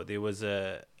second tour, there was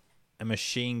a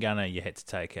machine gunner you had to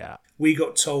take out. We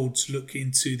got told to look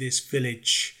into this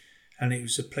village, and it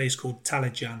was a place called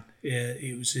Talajan.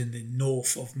 It was in the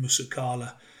north of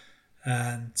Musakala.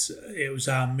 And it was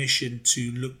our mission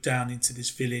to look down into this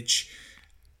village.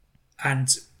 And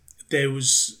there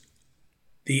was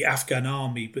the Afghan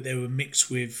army, but they were mixed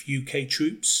with UK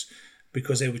troops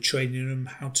because they were training them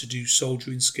how to do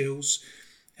soldiering skills.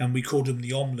 And we called them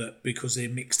the omelette because they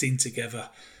mixed in together.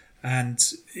 And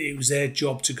it was their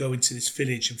job to go into this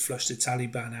village and flush the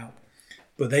Taliban out.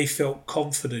 But they felt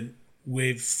confident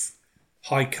with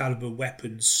high caliber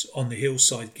weapons on the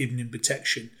hillside, giving them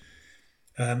protection.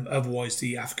 Otherwise,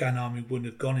 the Afghan army wouldn't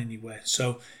have gone anywhere.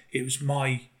 So it was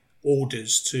my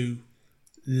orders to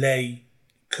lay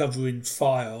covering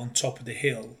fire on top of the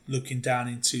hill, looking down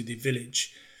into the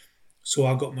village. So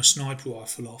I got my sniper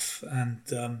rifle off, and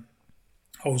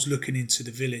I was looking into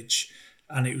the village,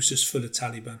 and it was just full of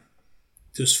Taliban,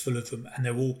 just full of them, and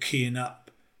they're all keying up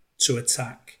to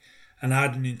attack. And I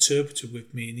had an interpreter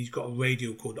with me, and he's got a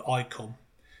radio called ICOM.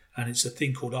 And it's a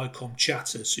thing called ICOM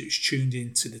chatter, so it's tuned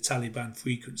into the Taliban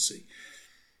frequency.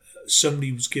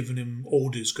 Somebody was giving him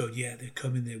orders, going, yeah, they're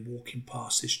coming, they're walking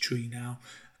past this tree now.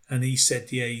 And he said,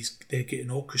 yeah, they're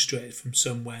getting orchestrated from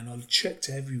somewhere. And I checked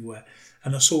everywhere,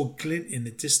 and I saw a glint in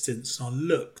the distance, and I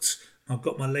looked, and I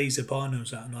got my laser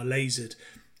binos out, and I lasered,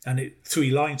 and 4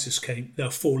 lines just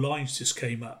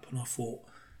came up, and I thought,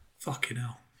 fucking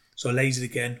hell. So I lasered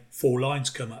again, 4 lines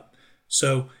come up.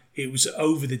 So it was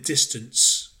over the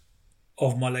distance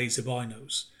of my laser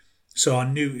binos. So I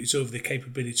knew it was over the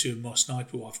capability of my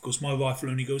sniper rifle, because my rifle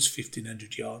only goes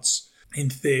 1,500 yards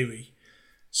in theory.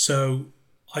 So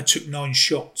I took 9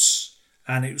 shots,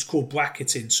 and it was called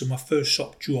bracketing. So my first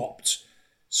shot dropped.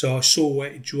 So I saw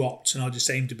where it dropped, and I just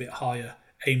aimed a bit higher,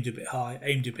 aimed a bit higher,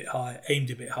 aimed a bit higher,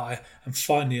 aimed a bit higher. And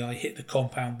finally I hit the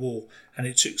compound wall, and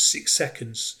it took 6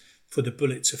 seconds for the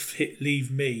bullet to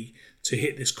leave me to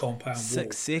hit this compound wall.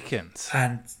 6 seconds?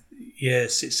 And yeah,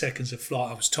 6 seconds of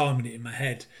flight. I was timing it in my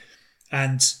head.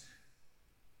 And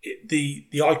the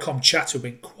ICOM chatter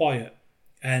went quiet.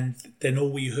 And then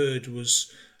all we heard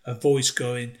was a voice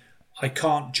going, I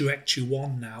can't direct you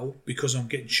on now because I'm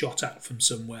getting shot at from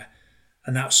somewhere.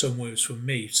 And that somewhere was from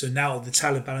me. So now the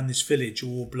Taliban in this village are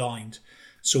all blind.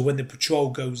 So when the patrol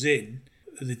goes in,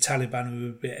 the Taliban are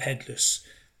a bit headless.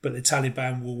 But the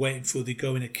Taliban were waiting for they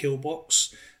go in a kill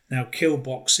box. Now, kill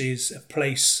box is a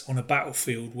place on a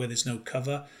battlefield where there's no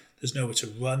cover, there's nowhere to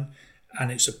run,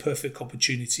 and it's a perfect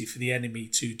opportunity for the enemy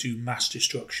to do mass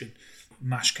destruction,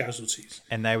 mass casualties.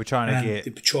 And they were trying to get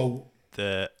the patrol,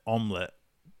 the omelette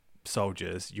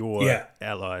soldiers, your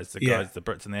allies, the guys, the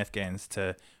Brits and the Afghans,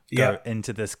 to go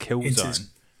into this kill zone.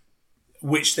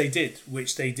 Which they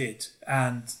did.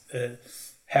 And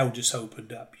hell just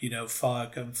opened up, fire,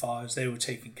 gunfires, they were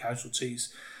taking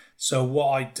casualties. So what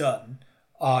I'd done,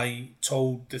 I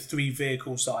told the 3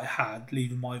 vehicles that I had,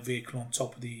 leaving my vehicle on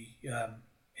top of the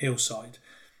hillside,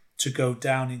 to go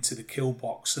down into the kill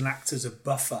box and act as a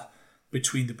buffer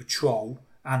between the patrol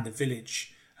and the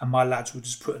village. And my lads were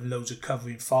just putting loads of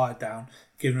covering fire down,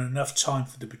 giving enough time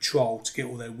for the patrol to get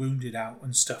all their wounded out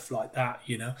and stuff like that,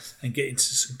 and get into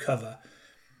some cover.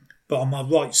 But on my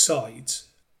right side,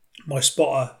 my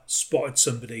spotter spotted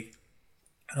somebody,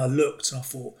 and I looked and I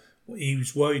thought, he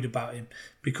was worried about him,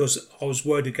 because I was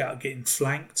worried about getting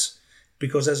flanked,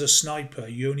 because as a sniper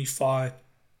you only fire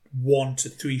 1 to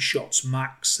 3 shots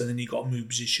max, and then you got to move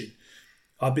position.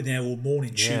 I've been there all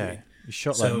morning shooting. You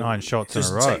shot like 9 shots in a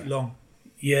row. It doesn't take long.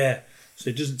 Yeah,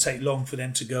 so it doesn't take long for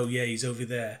them to go, he's over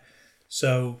there.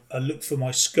 So I looked for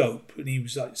my scope, and he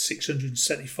was like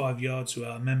 675 yards away,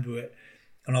 I remember it,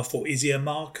 and I thought, is he a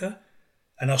marker?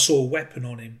 And I saw a weapon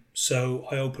on him, so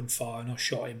I opened fire and I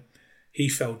shot him. He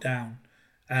fell down,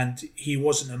 and he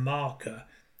wasn't a marker.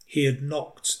 He had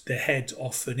knocked the head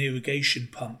off an irrigation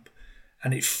pump,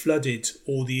 and it flooded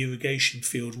all the irrigation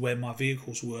field where my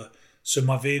vehicles were. So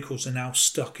my vehicles are now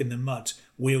stuck in the mud,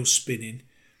 wheels spinning,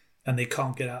 and they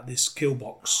can't get out of this kill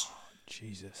box.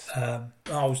 Jesus. I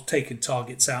was taking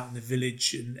targets out in the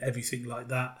village and everything like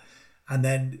that. And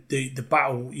then the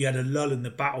battle, you had a lull in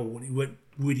the battle, and it went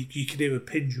really, you could hear a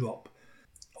pin drop.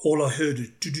 All I heard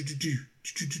was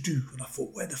do, and I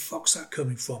thought, where the fuck's that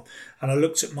coming from? And I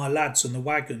looked at my lads on the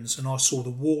wagons, and I saw the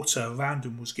water around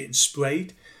them was getting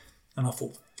sprayed, and I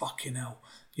thought, fucking hell,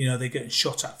 they're getting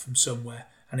shot at from somewhere,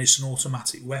 and it's an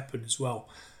automatic weapon as well.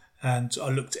 And I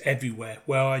looked everywhere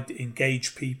where I'd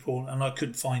engage people, and I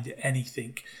couldn't find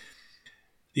anything.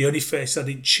 The only place I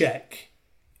didn't check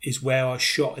is where I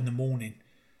shot in the morning.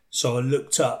 So I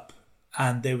looked up,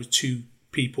 and there were 2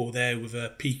 people there with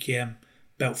a PKM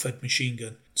belt-fed machine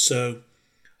gun. So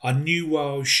I knew where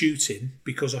I was shooting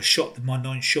because I shot my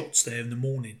 9 shots there in the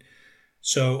morning.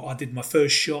 So I did my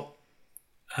first shot,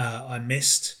 I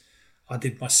missed. I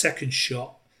did my second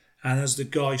shot, and as the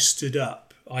guy stood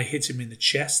up, I hit him in the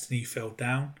chest and he fell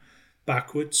down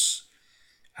backwards.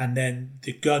 And then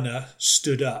the gunner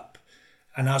stood up,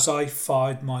 and as I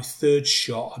fired my 3rd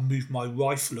shot, I moved my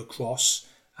rifle across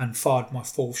and fired my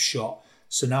 4th shot.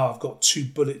 So now I've got 2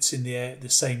 bullets in the air at the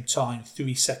same time,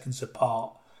 3 seconds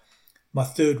apart. My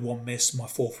 3rd one missed, my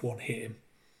 4th one hit him.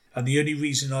 And the only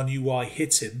reason I knew why I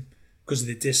hit him, because of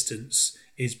the distance,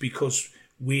 is because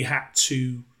we had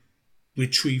to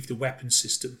retrieve the weapon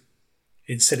system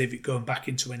instead of it going back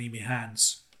into enemy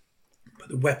hands. But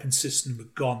the weapon system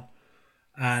had gone,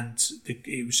 and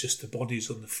it was just the bodies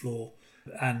on the floor.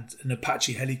 And an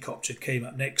Apache helicopter came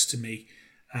up next to me,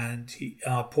 and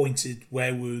I pointed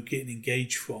where we were getting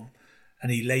engaged from,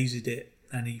 and he lasered it,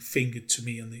 and he fingered to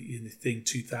me in the thing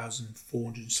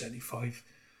 2,475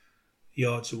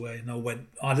 yards away. And I went,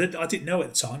 I didn't know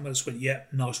at the time, I just went, yeah,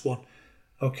 nice one.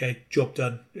 Okay, job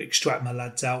done. Extract my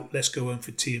lads out. Let's go home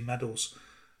for tea and medals,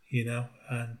 and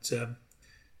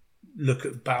look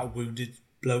at battle wounded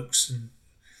blokes and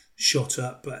shot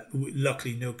up, but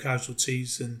luckily no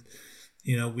casualties. And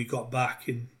we got back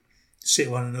and sit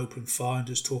around an open fire and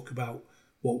just talk about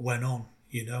what went on,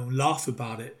 and laugh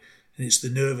about it. And it's the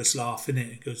nervous laugh,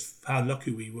 innit? It goes, how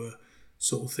lucky we were,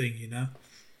 sort of thing,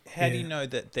 How do you know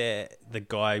that the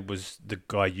guy was the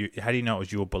guy how do you know it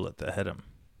was your bullet that hit him?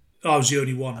 I was the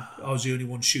only one.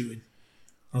 shooting.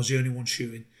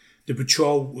 The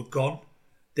patrol were gone.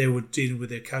 They were dealing with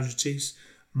their casualties.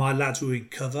 My lads were in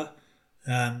cover,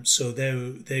 so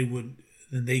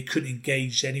they couldn't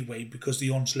engage anyway because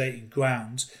the undulating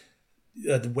ground,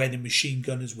 where the machine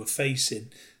gunners were facing,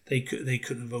 they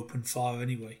couldn't have opened fire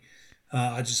anyway.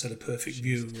 I just had a perfect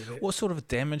view of it. What sort of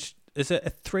damage is it? A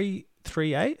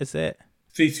 338? Is that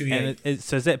 338?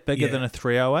 So is that bigger than a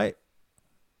 308?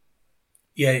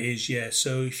 Yeah, it is. Yeah.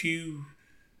 So if you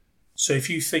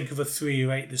think of a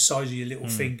 308 the size of your little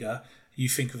finger, you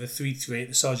think of a 338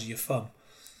 the size of your thumb.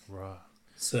 Right.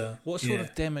 So what sort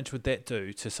of damage would that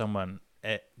do to someone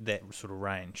at that sort of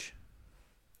range?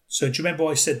 So do you remember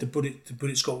I said the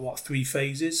bullet's got 3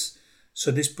 phases? So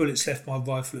this bullet's left my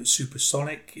rifle at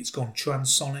supersonic. It's gone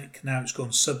transonic. Now it's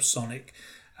gone subsonic,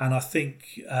 and I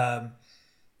think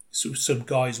some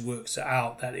guys worked it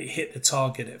out that it hit the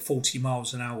target at 40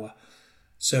 miles an hour.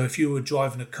 So if you were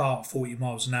driving a car at 40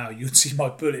 miles an hour, you'd see my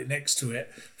bullet next to it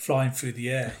flying through the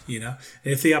air, And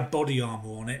if they had body armour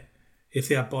on, it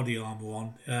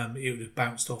would have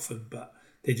bounced off them, but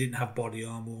they didn't have body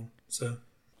armour on. So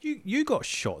you got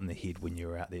shot in the head when you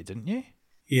were out there, didn't you?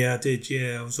 Yeah, I did.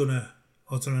 Yeah, I was on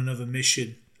another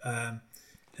mission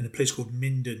in a place called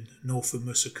Minden, north of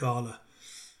Musakala,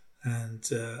 and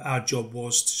our job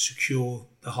was to secure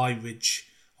the high ridge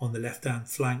on the left-hand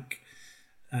flank.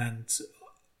 And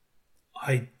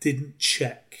I didn't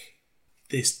check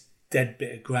this dead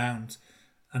bit of ground,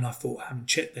 and I thought I haven't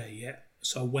checked there yet.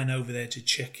 So I went over there to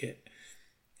check it,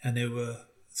 and there were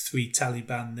 3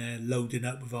 Taliban there loading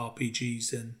up with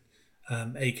RPGs and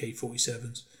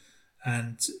AK-47s,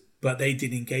 but they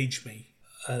didn't engage me.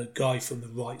 A guy from the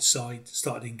right side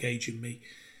started engaging me,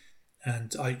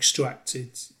 and I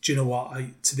extracted. Do you know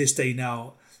what? To this day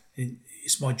now,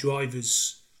 it's my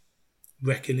driver's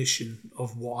recollection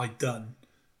of what I'd done,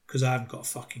 because I haven't got a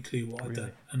fucking clue what I'd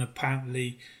done. And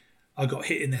apparently, I got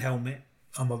hit in the helmet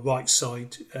on my right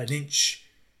side, an inch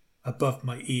above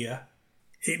my ear.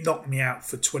 It knocked me out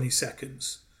for 20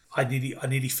 seconds. I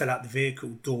nearly fell out the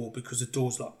vehicle door because the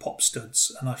door's like pop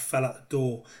studs, and I fell out the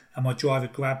door, and my driver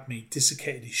grabbed me,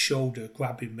 dislocated his shoulder,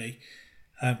 grabbing me,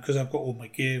 because I've got all my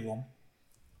gear on.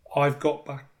 I've got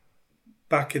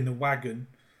back in the wagon.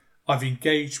 I've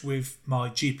engaged with my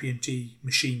GPMG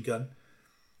machine gun,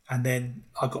 and then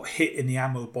I got hit in the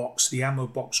ammo box. The ammo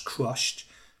box crushed,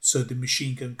 so the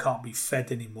machine gun can't be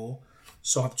fed anymore.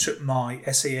 So I took my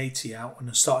SA-80 out and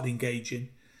I started engaging,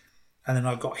 and then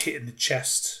I got hit in the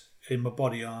chest in my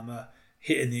body armour,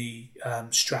 hit in the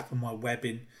strap of my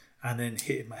webbing, and then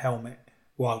hit in my helmet.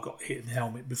 Well, I got hit in the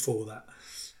helmet before that.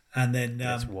 And then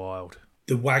That's wild.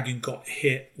 The wagon got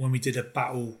hit when we did a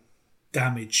battle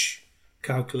damage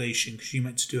calculation, because you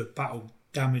meant to do a battle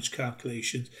damage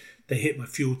calculation. They hit my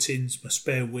fuel tins, my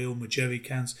spare wheel, my jerry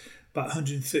cans. About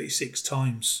 136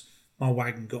 times my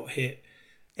wagon got hit.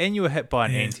 And you were hit by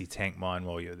an anti-tank mine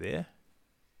while you were there?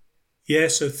 Yeah,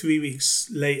 so 3 weeks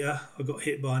later, I got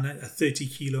hit by a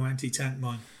 30-kilo anti-tank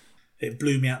mine. It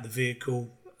blew me out the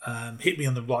vehicle, hit me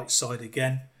on the right side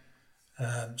again.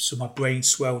 So my brain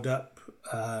swelled up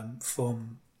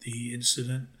from the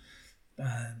incident.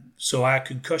 So I had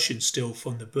concussion still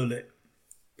from the bullet,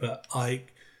 but I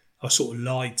sort of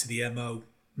lied to the MO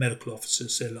medical officer,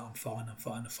 said, I'm fine,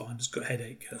 just got a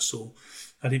headache, that's all.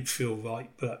 I didn't feel right,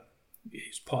 but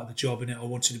it's part of the job, innit? I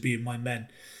wanted to be in my men.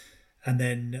 And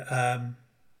then,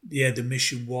 the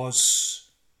mission was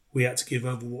we had to give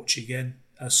Overwatch again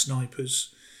as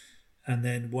snipers. And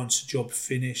then once the job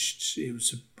finished, it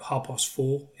was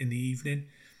 4:30 in the evening,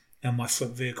 and my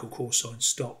front vehicle call sign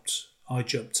stopped. I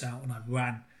jumped out and I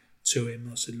ran to him.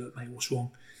 I said, look, mate, what's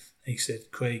wrong? And he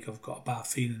said, Craig, I've got a bad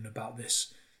feeling about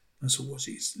this. I said, what's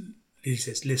it? He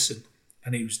says, listen.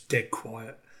 And he was dead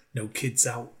quiet. No kids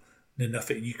out. No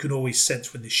nothing. You can always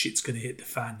sense when the shit's going to hit the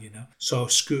fan, you know. So I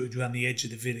scooted around the edge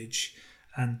of the village,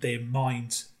 and they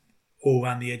mined all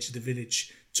around the edge of the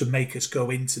village to make us go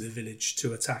into the village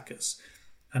to attack us.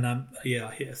 And I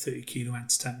hit a 30-kilo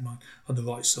anti-tank mine on the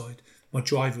right side. My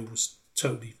driver was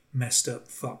totally messed up,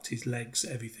 fucked, his legs,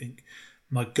 everything.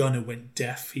 My gunner went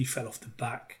deaf. He fell off the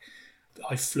back.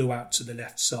 I flew out to the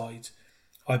left side.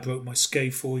 I broke my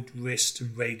scaphoid, wrist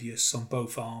and radius on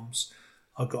both arms.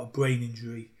 I got a brain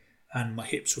injury, and my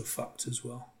hips were fucked as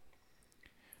well.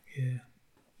 Yeah.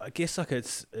 I guess like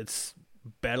it's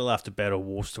battle after battle,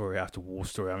 war story after war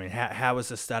story. I mean, how is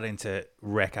this starting to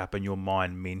rack up in your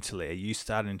mind mentally? Are you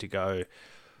starting to go,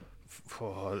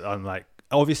 I'm like,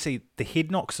 obviously the head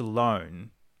knocks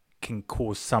alone can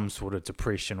cause some sort of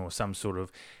depression or some sort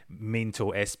of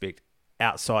mental aspect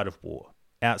outside of war,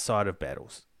 outside of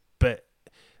battles. But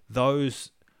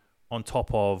those on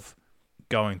top of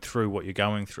going through what you're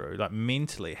going through, like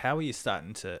mentally, how are you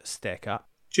starting to stack up?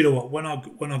 Do you know what?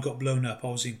 When I got blown up, I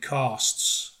was in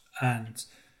casts, and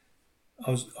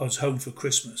I was home for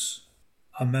Christmas.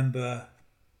 I remember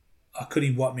I couldn't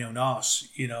even wipe my own arse.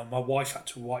 You know, my wife had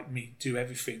to wipe me, do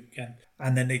everything,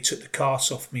 and then they took the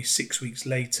casts off me 6 weeks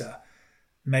later,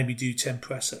 made me do 10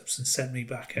 press-ups and sent me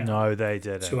back out. No, they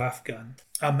didn't. To Afghan.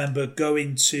 I remember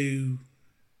going to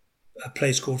a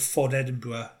place called Fod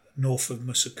Edinburgh, north of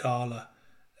Musakala,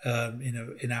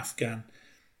 in Afghan,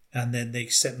 and then they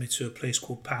sent me to a place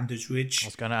called Panda's Ridge. I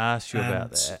was going to ask you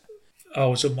about that. I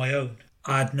was on my own.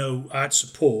 I had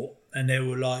support, and they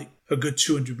were like a good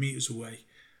 200 metres away,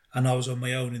 and I was on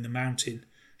my own in the mountain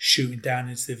shooting down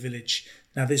into the village.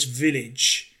 Now this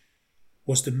village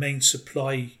was the main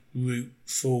supply route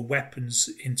for weapons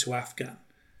into Afghan,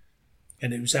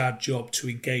 and it was our job to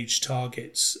engage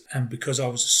targets. And because I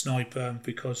was a sniper, and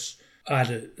because I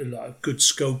had a good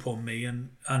scope on me, and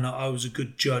I was a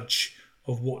good judge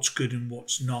of what's good and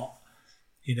what's not,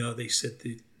 you know, they said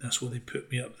that's why they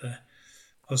put me up there.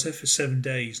 I was there for 7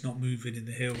 days, not moving in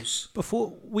the hills.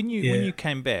 When you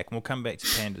came back, and we'll come back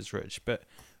to Panda's Ridge, but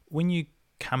when you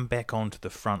come back onto the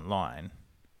front line,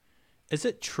 is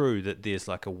it true that there's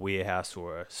like a warehouse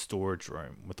or a storage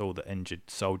room with all the injured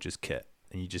soldiers' kit,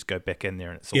 and you just go back in there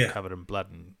and it's all covered in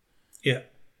blood? And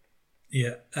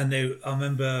Yeah. And I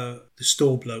remember the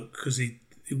store bloke, because we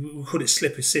call it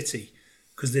Slipper City,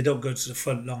 because they don't go to the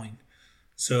front line.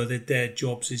 So their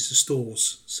jobs is the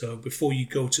stores. So before you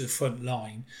go to the front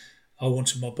line, I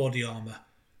wanted my body armour.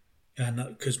 And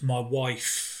because my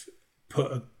wife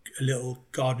put a little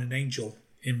guardian angel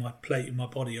in my plate, in my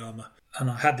body armour. And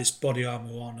I had this body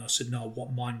armour on. I said, no, I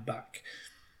want mine back.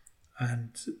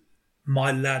 And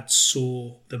my lads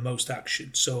saw the most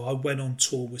action. So I went on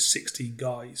tour with 16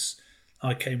 guys.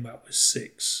 I came back with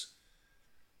 6.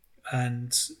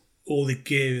 And all the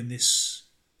gear in this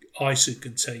ISO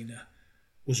container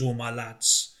was all my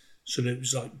lads. So it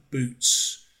was like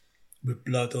boots with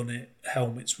blood on it,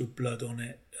 helmets with blood on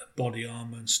it, body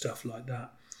armour and stuff like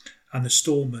that. And the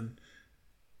storeman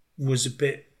was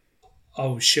I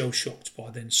was shell-shocked by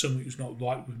then. Something was not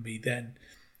right with me then.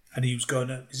 And he was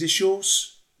going, is this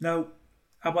yours? No.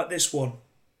 How about this one?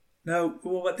 No.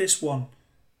 What about this one?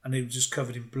 And it was just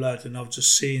covered in blood, and I was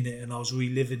just seeing it, and I was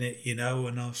reliving it,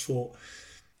 and I thought,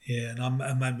 and I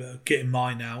remember getting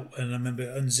mine out, and I remember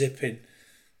unzipping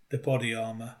the body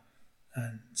armour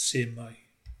and seeing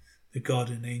the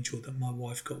guardian angel that my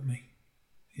wife got me.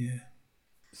 Yeah.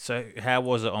 So how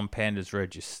was it on Pandas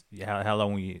Ridge? How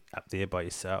long were you up there by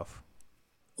yourself?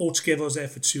 Altogether, I was there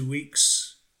for 2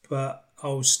 weeks, but I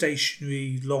was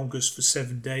stationary longest for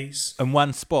 7 days. In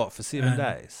one spot for 7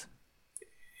 days?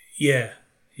 Yeah,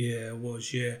 I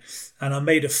was, And I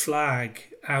made a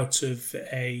flag out of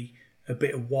a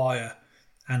bit of wire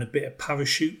and a bit of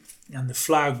parachute. And the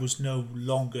flag was no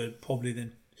longer probably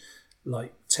than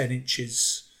like 10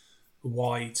 inches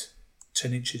wide,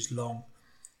 10 inches long.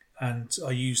 And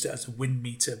I used it as a wind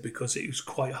meter because it was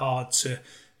quite hard to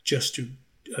adjust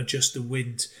the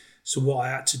wind. So what I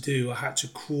had to do, I had to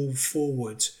crawl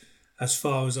forward as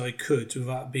far as I could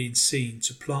without being seen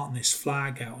to plant this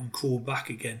flag out and crawl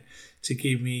back again to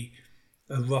give me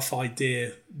a rough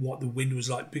idea what the wind was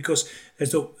like. Because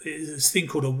there's a thing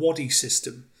called a wadi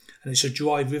system, and it's a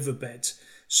dry riverbed.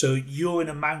 So you're in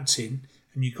a mountain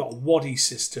and you've got a wadi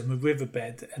system, a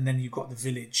riverbed, and then you've got the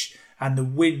village. And the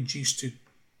wind used to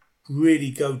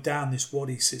really go down this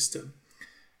wadi system,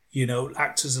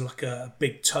 act as like a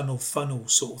big tunnel funnel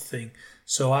sort of thing.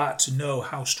 So I had to know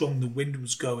how strong the wind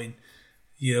was going,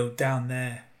 down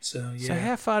there. So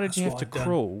how far did you have to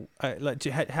crawl?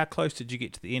 How close did you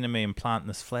get to the enemy and plant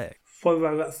this flag?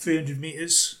 Probably about 300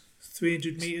 metres.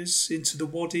 300 metres into the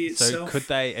wadi itself. So could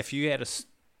they, if you had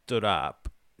stood up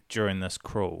during this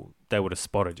crawl, they would have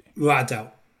spotted you? Without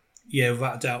doubt. Yeah,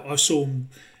 without doubt. I saw them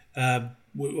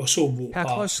walk past.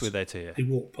 How close were they to you? They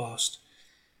walked past.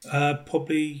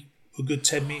 Probably a good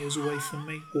 10 metres away from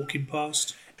me, walking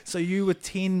past. So you were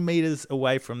 10 metres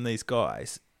away from these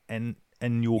guys and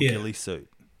in your ghillie suit?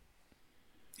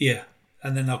 Yeah,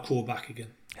 and then I'll crawl back again.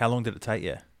 How long did it take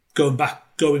you? Going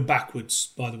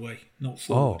backwards, by the way, not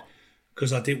forward.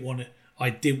 Because I didn't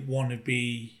want to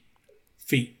be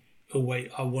feet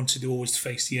away. I wanted to always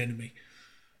face the enemy.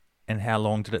 And how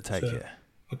long did it take you?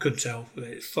 I couldn't tell.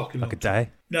 It's fucking like a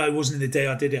day? No, it wasn't in the day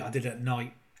I did it. I did it at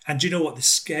night. And do you know what the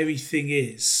scary thing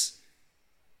is?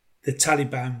 The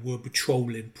Taliban were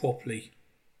patrolling properly,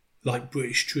 like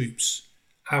British troops.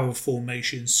 Arrow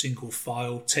formation, single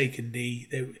file, take a knee.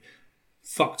 They were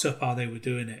fucked up how they were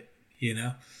doing it,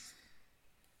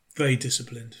 Very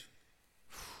disciplined.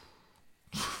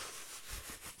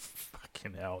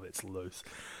 Fucking hell, that's loose.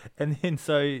 And then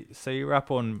so you're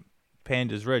up on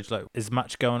Pandas Ridge. Like, is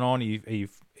much going on? Are you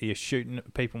shooting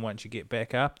at people once you get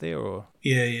back up there, or?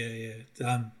 Yeah. I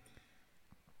am.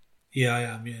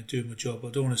 Yeah, doing my job. I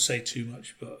don't want to say too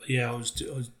much, but I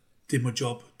did my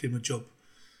job.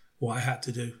 What I had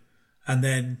to do. And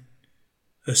then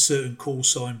a certain call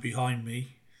sign behind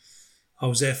me. I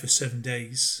was there for 7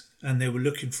 days, and they were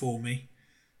looking for me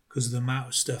because of the amount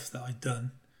of stuff that I'd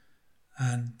done.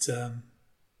 And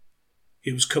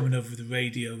it was coming over the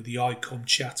radio, the ICOM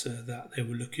chatter, that they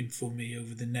were looking for me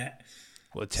over the net.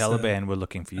 Well, the Taliban were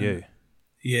looking for you.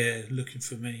 Yeah, looking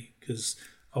for me because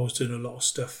I was doing a lot of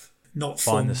stuff.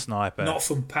 Find the sniper. Not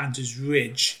from Pandas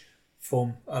Ridge,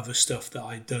 from other stuff that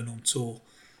I'd done on tour.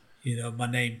 My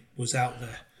name was out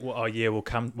there. Well, we'll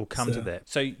come to that.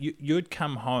 So you'd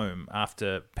come home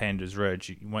after Pandas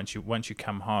Ridge. Once you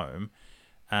come home,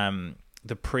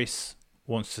 the press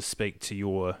wants to speak to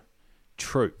your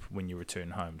troop when you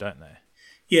return home, don't they?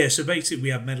 Yeah. So basically, we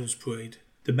have medals parade.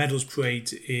 The medals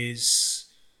parade is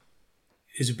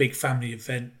a big family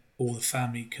event. All the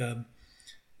family come.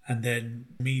 and then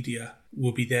media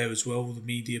will be there as well, the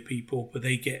media people, but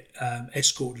they get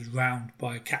escorted around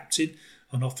by a captain,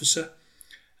 an officer.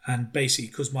 And basically,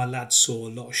 because my lads saw a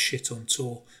lot of shit on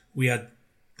tour, we had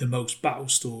the most battle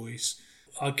stories.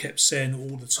 I kept saying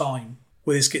all the time,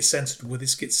 will this get censored? Will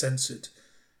this get censored?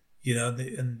 You know,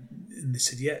 and they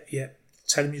said, yeah,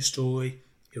 tell them your story.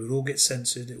 It would all get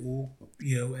censored. It will,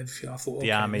 everything. I thought,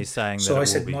 the army's saying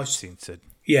that it will be censored.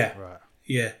 Yeah, right.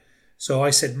 Yeah. So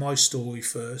I said my story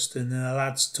first, and then the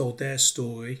lads told their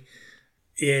story.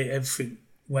 Yeah, everything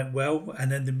went well,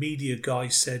 and then the media guy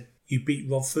said, "You beat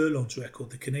Rob Furlong's record,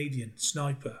 the Canadian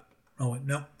sniper." I went,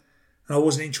 "No," and I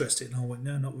wasn't interested. And I went,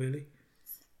 "No, not really."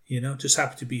 Just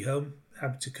happy to be home,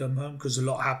 happy to come home because a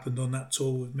lot happened on that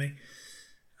tour with me.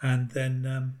 And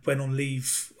then went on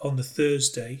leave on the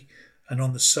Thursday, and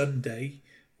on the Sunday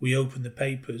we opened the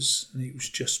papers, and it was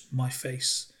just my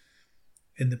face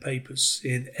in the papers,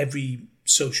 in every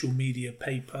social media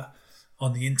paper,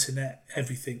 on the internet,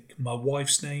 everything. My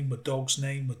wife's name, my dog's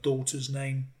name, my daughter's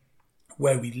name,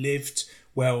 where we lived,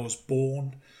 where I was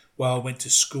born, where I went to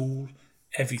school,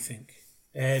 everything.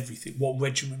 What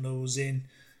regiment I was in.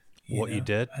 You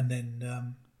did. And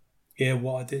then,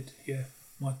 what I did,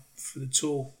 for the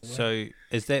tour. So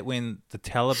is that when the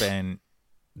Taliban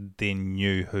then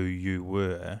knew who you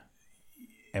were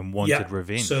and wanted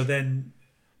revenge? So then...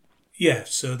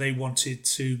 so they wanted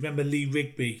to... Remember Lee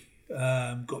Rigby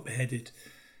got beheaded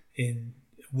in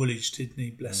Woolwich, didn't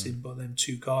he? Bless him, by them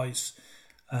two guys.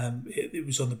 It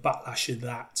was on the backlash of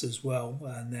that as well,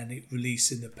 and then it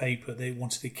released in the paper. They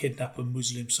wanted to kidnap a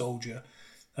Muslim soldier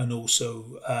and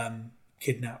also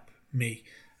kidnap me.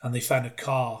 And they found a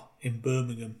car in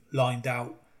Birmingham lined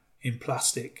out in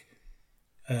plastic,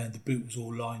 and the boot was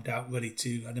all lined out, ready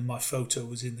to... And then my photo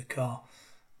was in the car,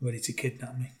 ready to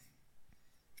kidnap me.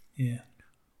 Yeah.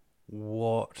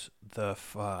 What the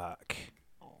fuck?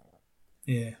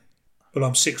 Yeah. But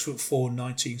I'm 6'4",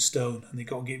 19 stone, and they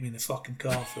got to get me in the fucking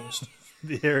car first.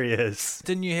 There he is.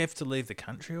 Didn't you have to leave the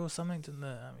country or something? Didn't the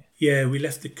army? Yeah, we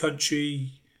left the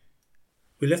country.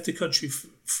 We left the country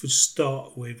for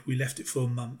start with. We left it for a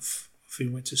month. We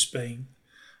went to Spain,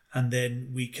 and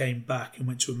then we came back and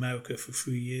went to America for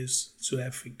 3 years, so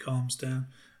everything calms down.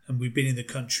 And we've been in the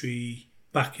country.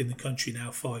 Back in the country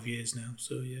now, 5 years now.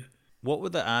 So yeah. What were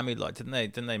the army like?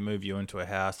 Didn't they move you into a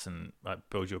house and like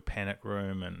build you a panic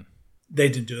room? And they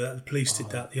didn't do that. The police did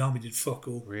that. The army did fuck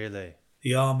all. Really?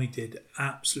 The army did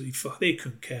absolutely fuck. They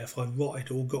couldn't care if I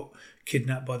rotted or got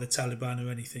kidnapped by the Taliban or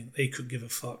anything. They couldn't give a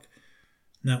fuck.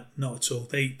 No, not at all.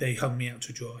 They hung me out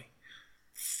to dry.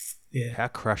 Yeah. How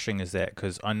crushing is that?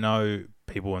 Because I know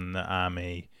people in the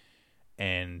army,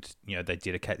 and they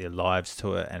dedicate their lives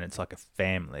to it, and it's like a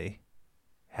family.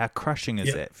 How crushing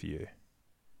is that for you?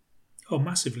 Oh,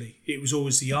 massively. It was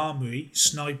always the armory,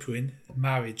 snipering,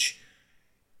 marriage.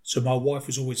 So my wife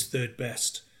was always third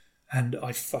best. And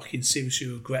I fucking seriously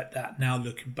regret that now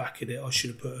looking back at it. I should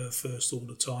have put her first all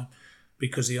the time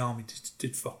because the army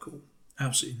did fuck all.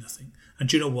 Absolutely nothing. And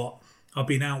do you know what? I've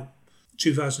been out,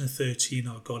 2013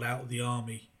 I got out of the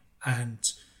army, and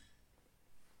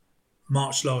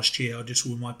March last year I just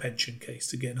won my pension case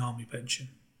to get an army pension.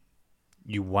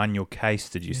 You won your case,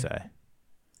 did you say?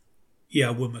 Yeah,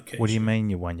 I won my case. What do you mean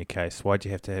you won your case? Why'd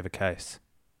you have to have a case?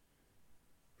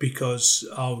 Because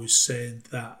I was saying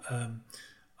that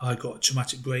I got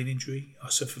traumatic brain injury. I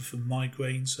suffer from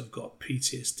migraines. I've got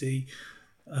PTSD.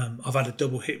 I've had a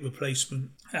double hip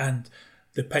replacement, and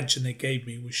the pension they gave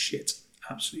me was shit,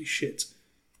 absolutely shit.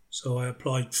 So I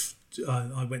applied.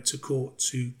 I went to court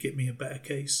to get me a better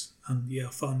case, and I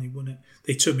finally won it.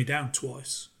 They turned me down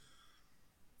twice.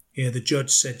 Yeah, the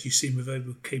judge said, "You seem a very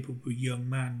capable young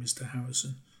man, Mr.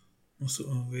 Harrison." I thought,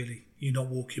 "Oh, really? You're not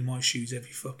walking my shoes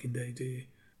every fucking day, do you?"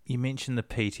 You mentioned the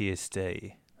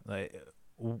PTSD. Like,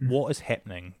 what is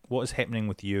happening? What is happening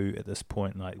with you at this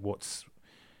point? Like, are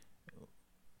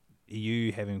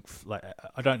you having, like,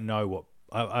 I don't know what,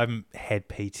 I've had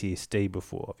PTSD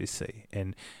before, obviously,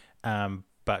 and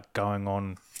but going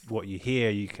on what you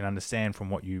hear, you can understand from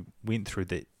what you went through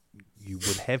that you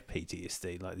would have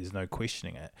PTSD. Like, there's no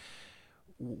questioning it.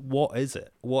 What is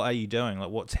it? What are you doing?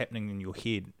 Like, what's happening in your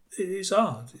head? It's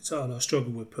hard. It's hard. I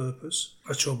struggle with purpose.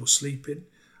 I struggle sleeping.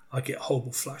 I get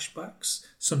horrible flashbacks.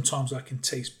 Sometimes I can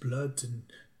taste blood and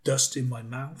dust in my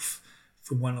mouth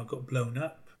from when I got blown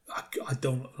up. I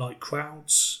don't like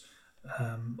crowds.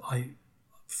 I'm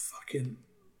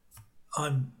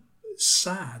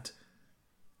sad.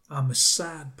 I'm a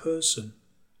sad person,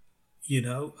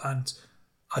 and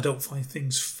I don't find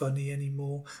things funny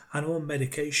anymore. And I'm on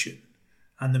medication,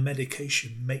 and the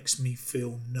medication makes me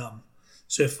feel numb.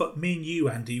 So if me and you,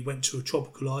 Andy, went to a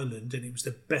tropical island and it was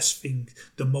the best thing,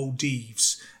 the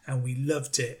Maldives, and we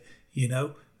loved it, you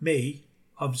know, me,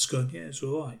 I was going, yeah, it's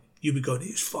all right. You'd be going,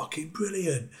 it's fucking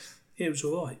brilliant. It was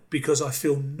all right, because I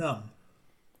feel numb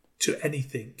to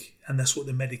anything, and that's what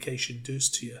the medication does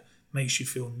to you, makes you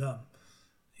feel numb.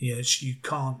 You know, you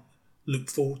can't look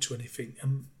forward to anything.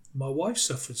 And my wife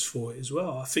suffers for it as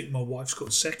well. I think my wife's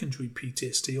got secondary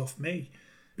PTSD off me,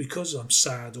 because I'm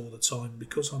sad all the time,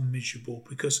 because I'm miserable,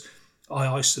 because I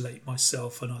isolate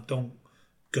myself and I don't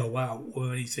go out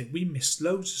or anything. We miss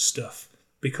loads of stuff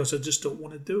because I just don't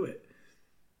want to do it.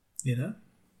 You know?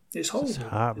 It's horrible.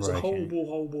 It's a horrible,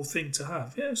 horrible thing to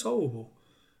have. Yeah, it's horrible.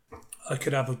 I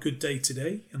could have a good day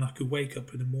today and I could wake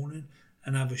up in the morning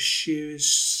and have a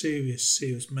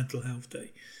serious mental health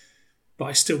day. But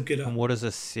I still get up. And what does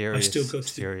a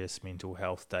serious mental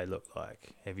health day look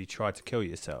like? Have you tried to kill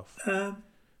yourself?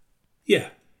 Yeah.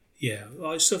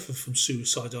 I suffer from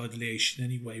suicidal ideation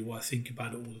anyway, where I think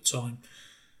about it all the time.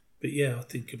 But yeah, I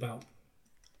think about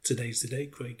today's the day,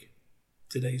 Craig.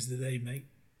 Today's the day, mate.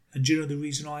 And do you know the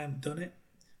reason I haven't done it?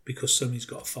 Because somebody's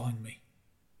got to find me.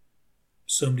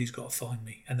 Somebody's got to find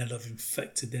me, and then I've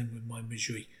infected them with my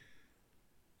misery.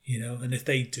 You know, and if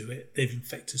they do it, they've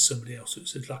infected somebody else.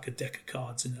 It's like a deck of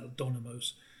cards in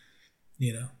Dominoes.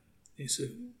 You know, it's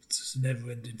a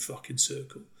never-ending fucking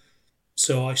circle.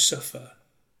 So I suffer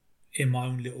in my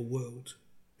own little world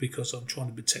because I'm trying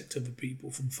to protect other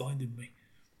people from finding me.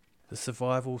 The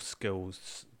survival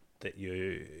skills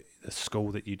the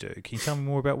school that you do, can you tell me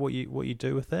more about what you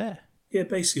do with that? Yeah,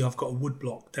 basically I've got a wood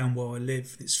block down where I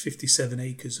live. It's 57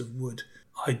 acres of wood.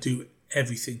 I do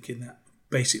everything in that,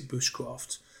 basic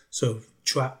bushcraft. So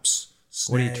traps,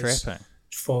 snares, what are you trapping?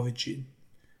 Foraging,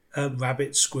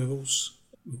 rabbits, squirrels.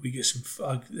 We get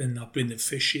some, and I've been to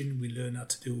fishing. We learn how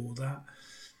to do all that.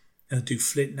 And I do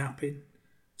flint knapping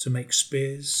to make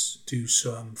spears. Do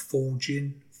some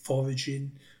foraging,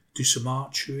 do some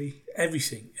archery.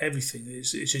 Everything.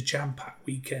 It's a jam-packed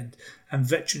weekend, and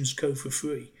veterans go for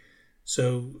free.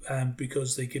 So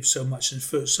because they give so much, and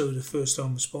so do the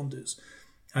first-time responders,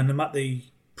 and I'm at the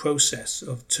process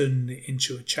of turning it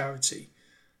into a charity,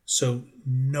 so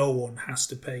no one has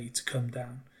to pay to come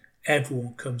down.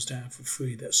 Everyone comes down for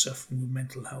free that's suffering with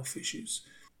mental health issues.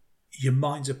 Your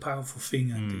mind's a powerful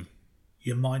thing, Andy.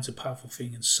 Your mind's a powerful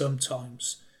thing, and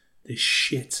sometimes the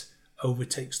shit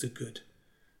overtakes the good.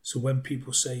 So when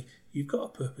people say, you've got a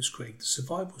purpose, Craig, the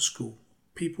survival school,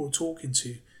 people are talking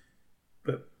to,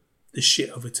 but the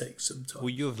shit overtakes sometimes. Well,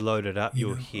 you've loaded up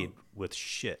your head with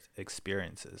shit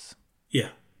experiences. Yeah.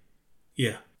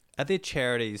 Are there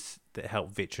charities that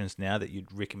help veterans now that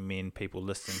you'd recommend people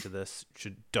listening to this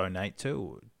should donate to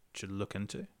or should look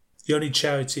into? The only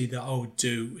charity that I would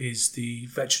do is the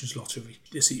Veterans Lottery.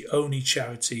 It's the only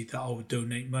charity that I would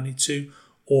donate money to,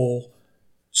 or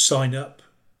sign up,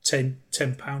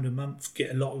 £10 a month, get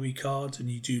a lottery card, and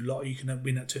you can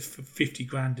win up to 50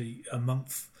 grand a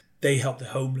month. They help the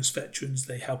homeless veterans.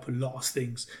 They help a lot of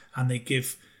things, and they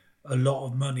give a lot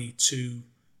of money to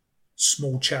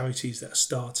small charities that are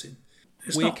starting.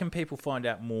 Where can people find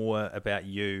out more about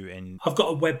you? And I've got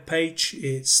a web page.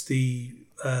 It's the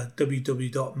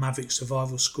www.Maverick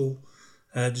Survival School.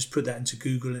 Just put that into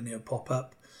Google and it'll pop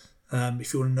up.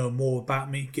 If you want to know more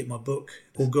about me, get my book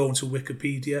or go onto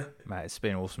Wikipedia. Mate, it's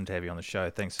been awesome to have you on the show.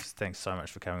 Thanks so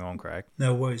much for coming on, Craig.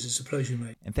 No worries. It's a pleasure,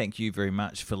 mate. And thank you very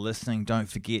much for listening. Don't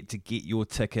forget to get your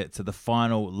ticket to the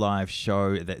final live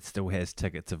show that still has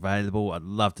tickets available. I'd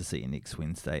love to see you next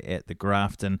Wednesday at the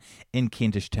Grafton in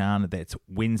Kentish Town. That's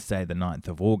Wednesday the 9th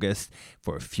of August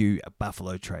for a few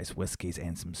Buffalo Trace whiskies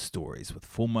and some stories with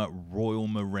former Royal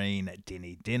Marine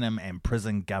Denny Denham and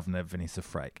prison governor Vanessa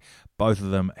Frake. Both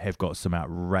of them have got some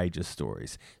outrageous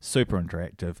stories. Super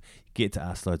interactive. Get to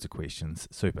ask loads of questions.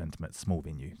 Super intimate, small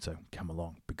venue. So come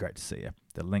along. Be great to see you.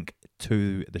 The link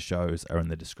to the shows are in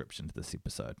the description to this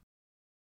episode.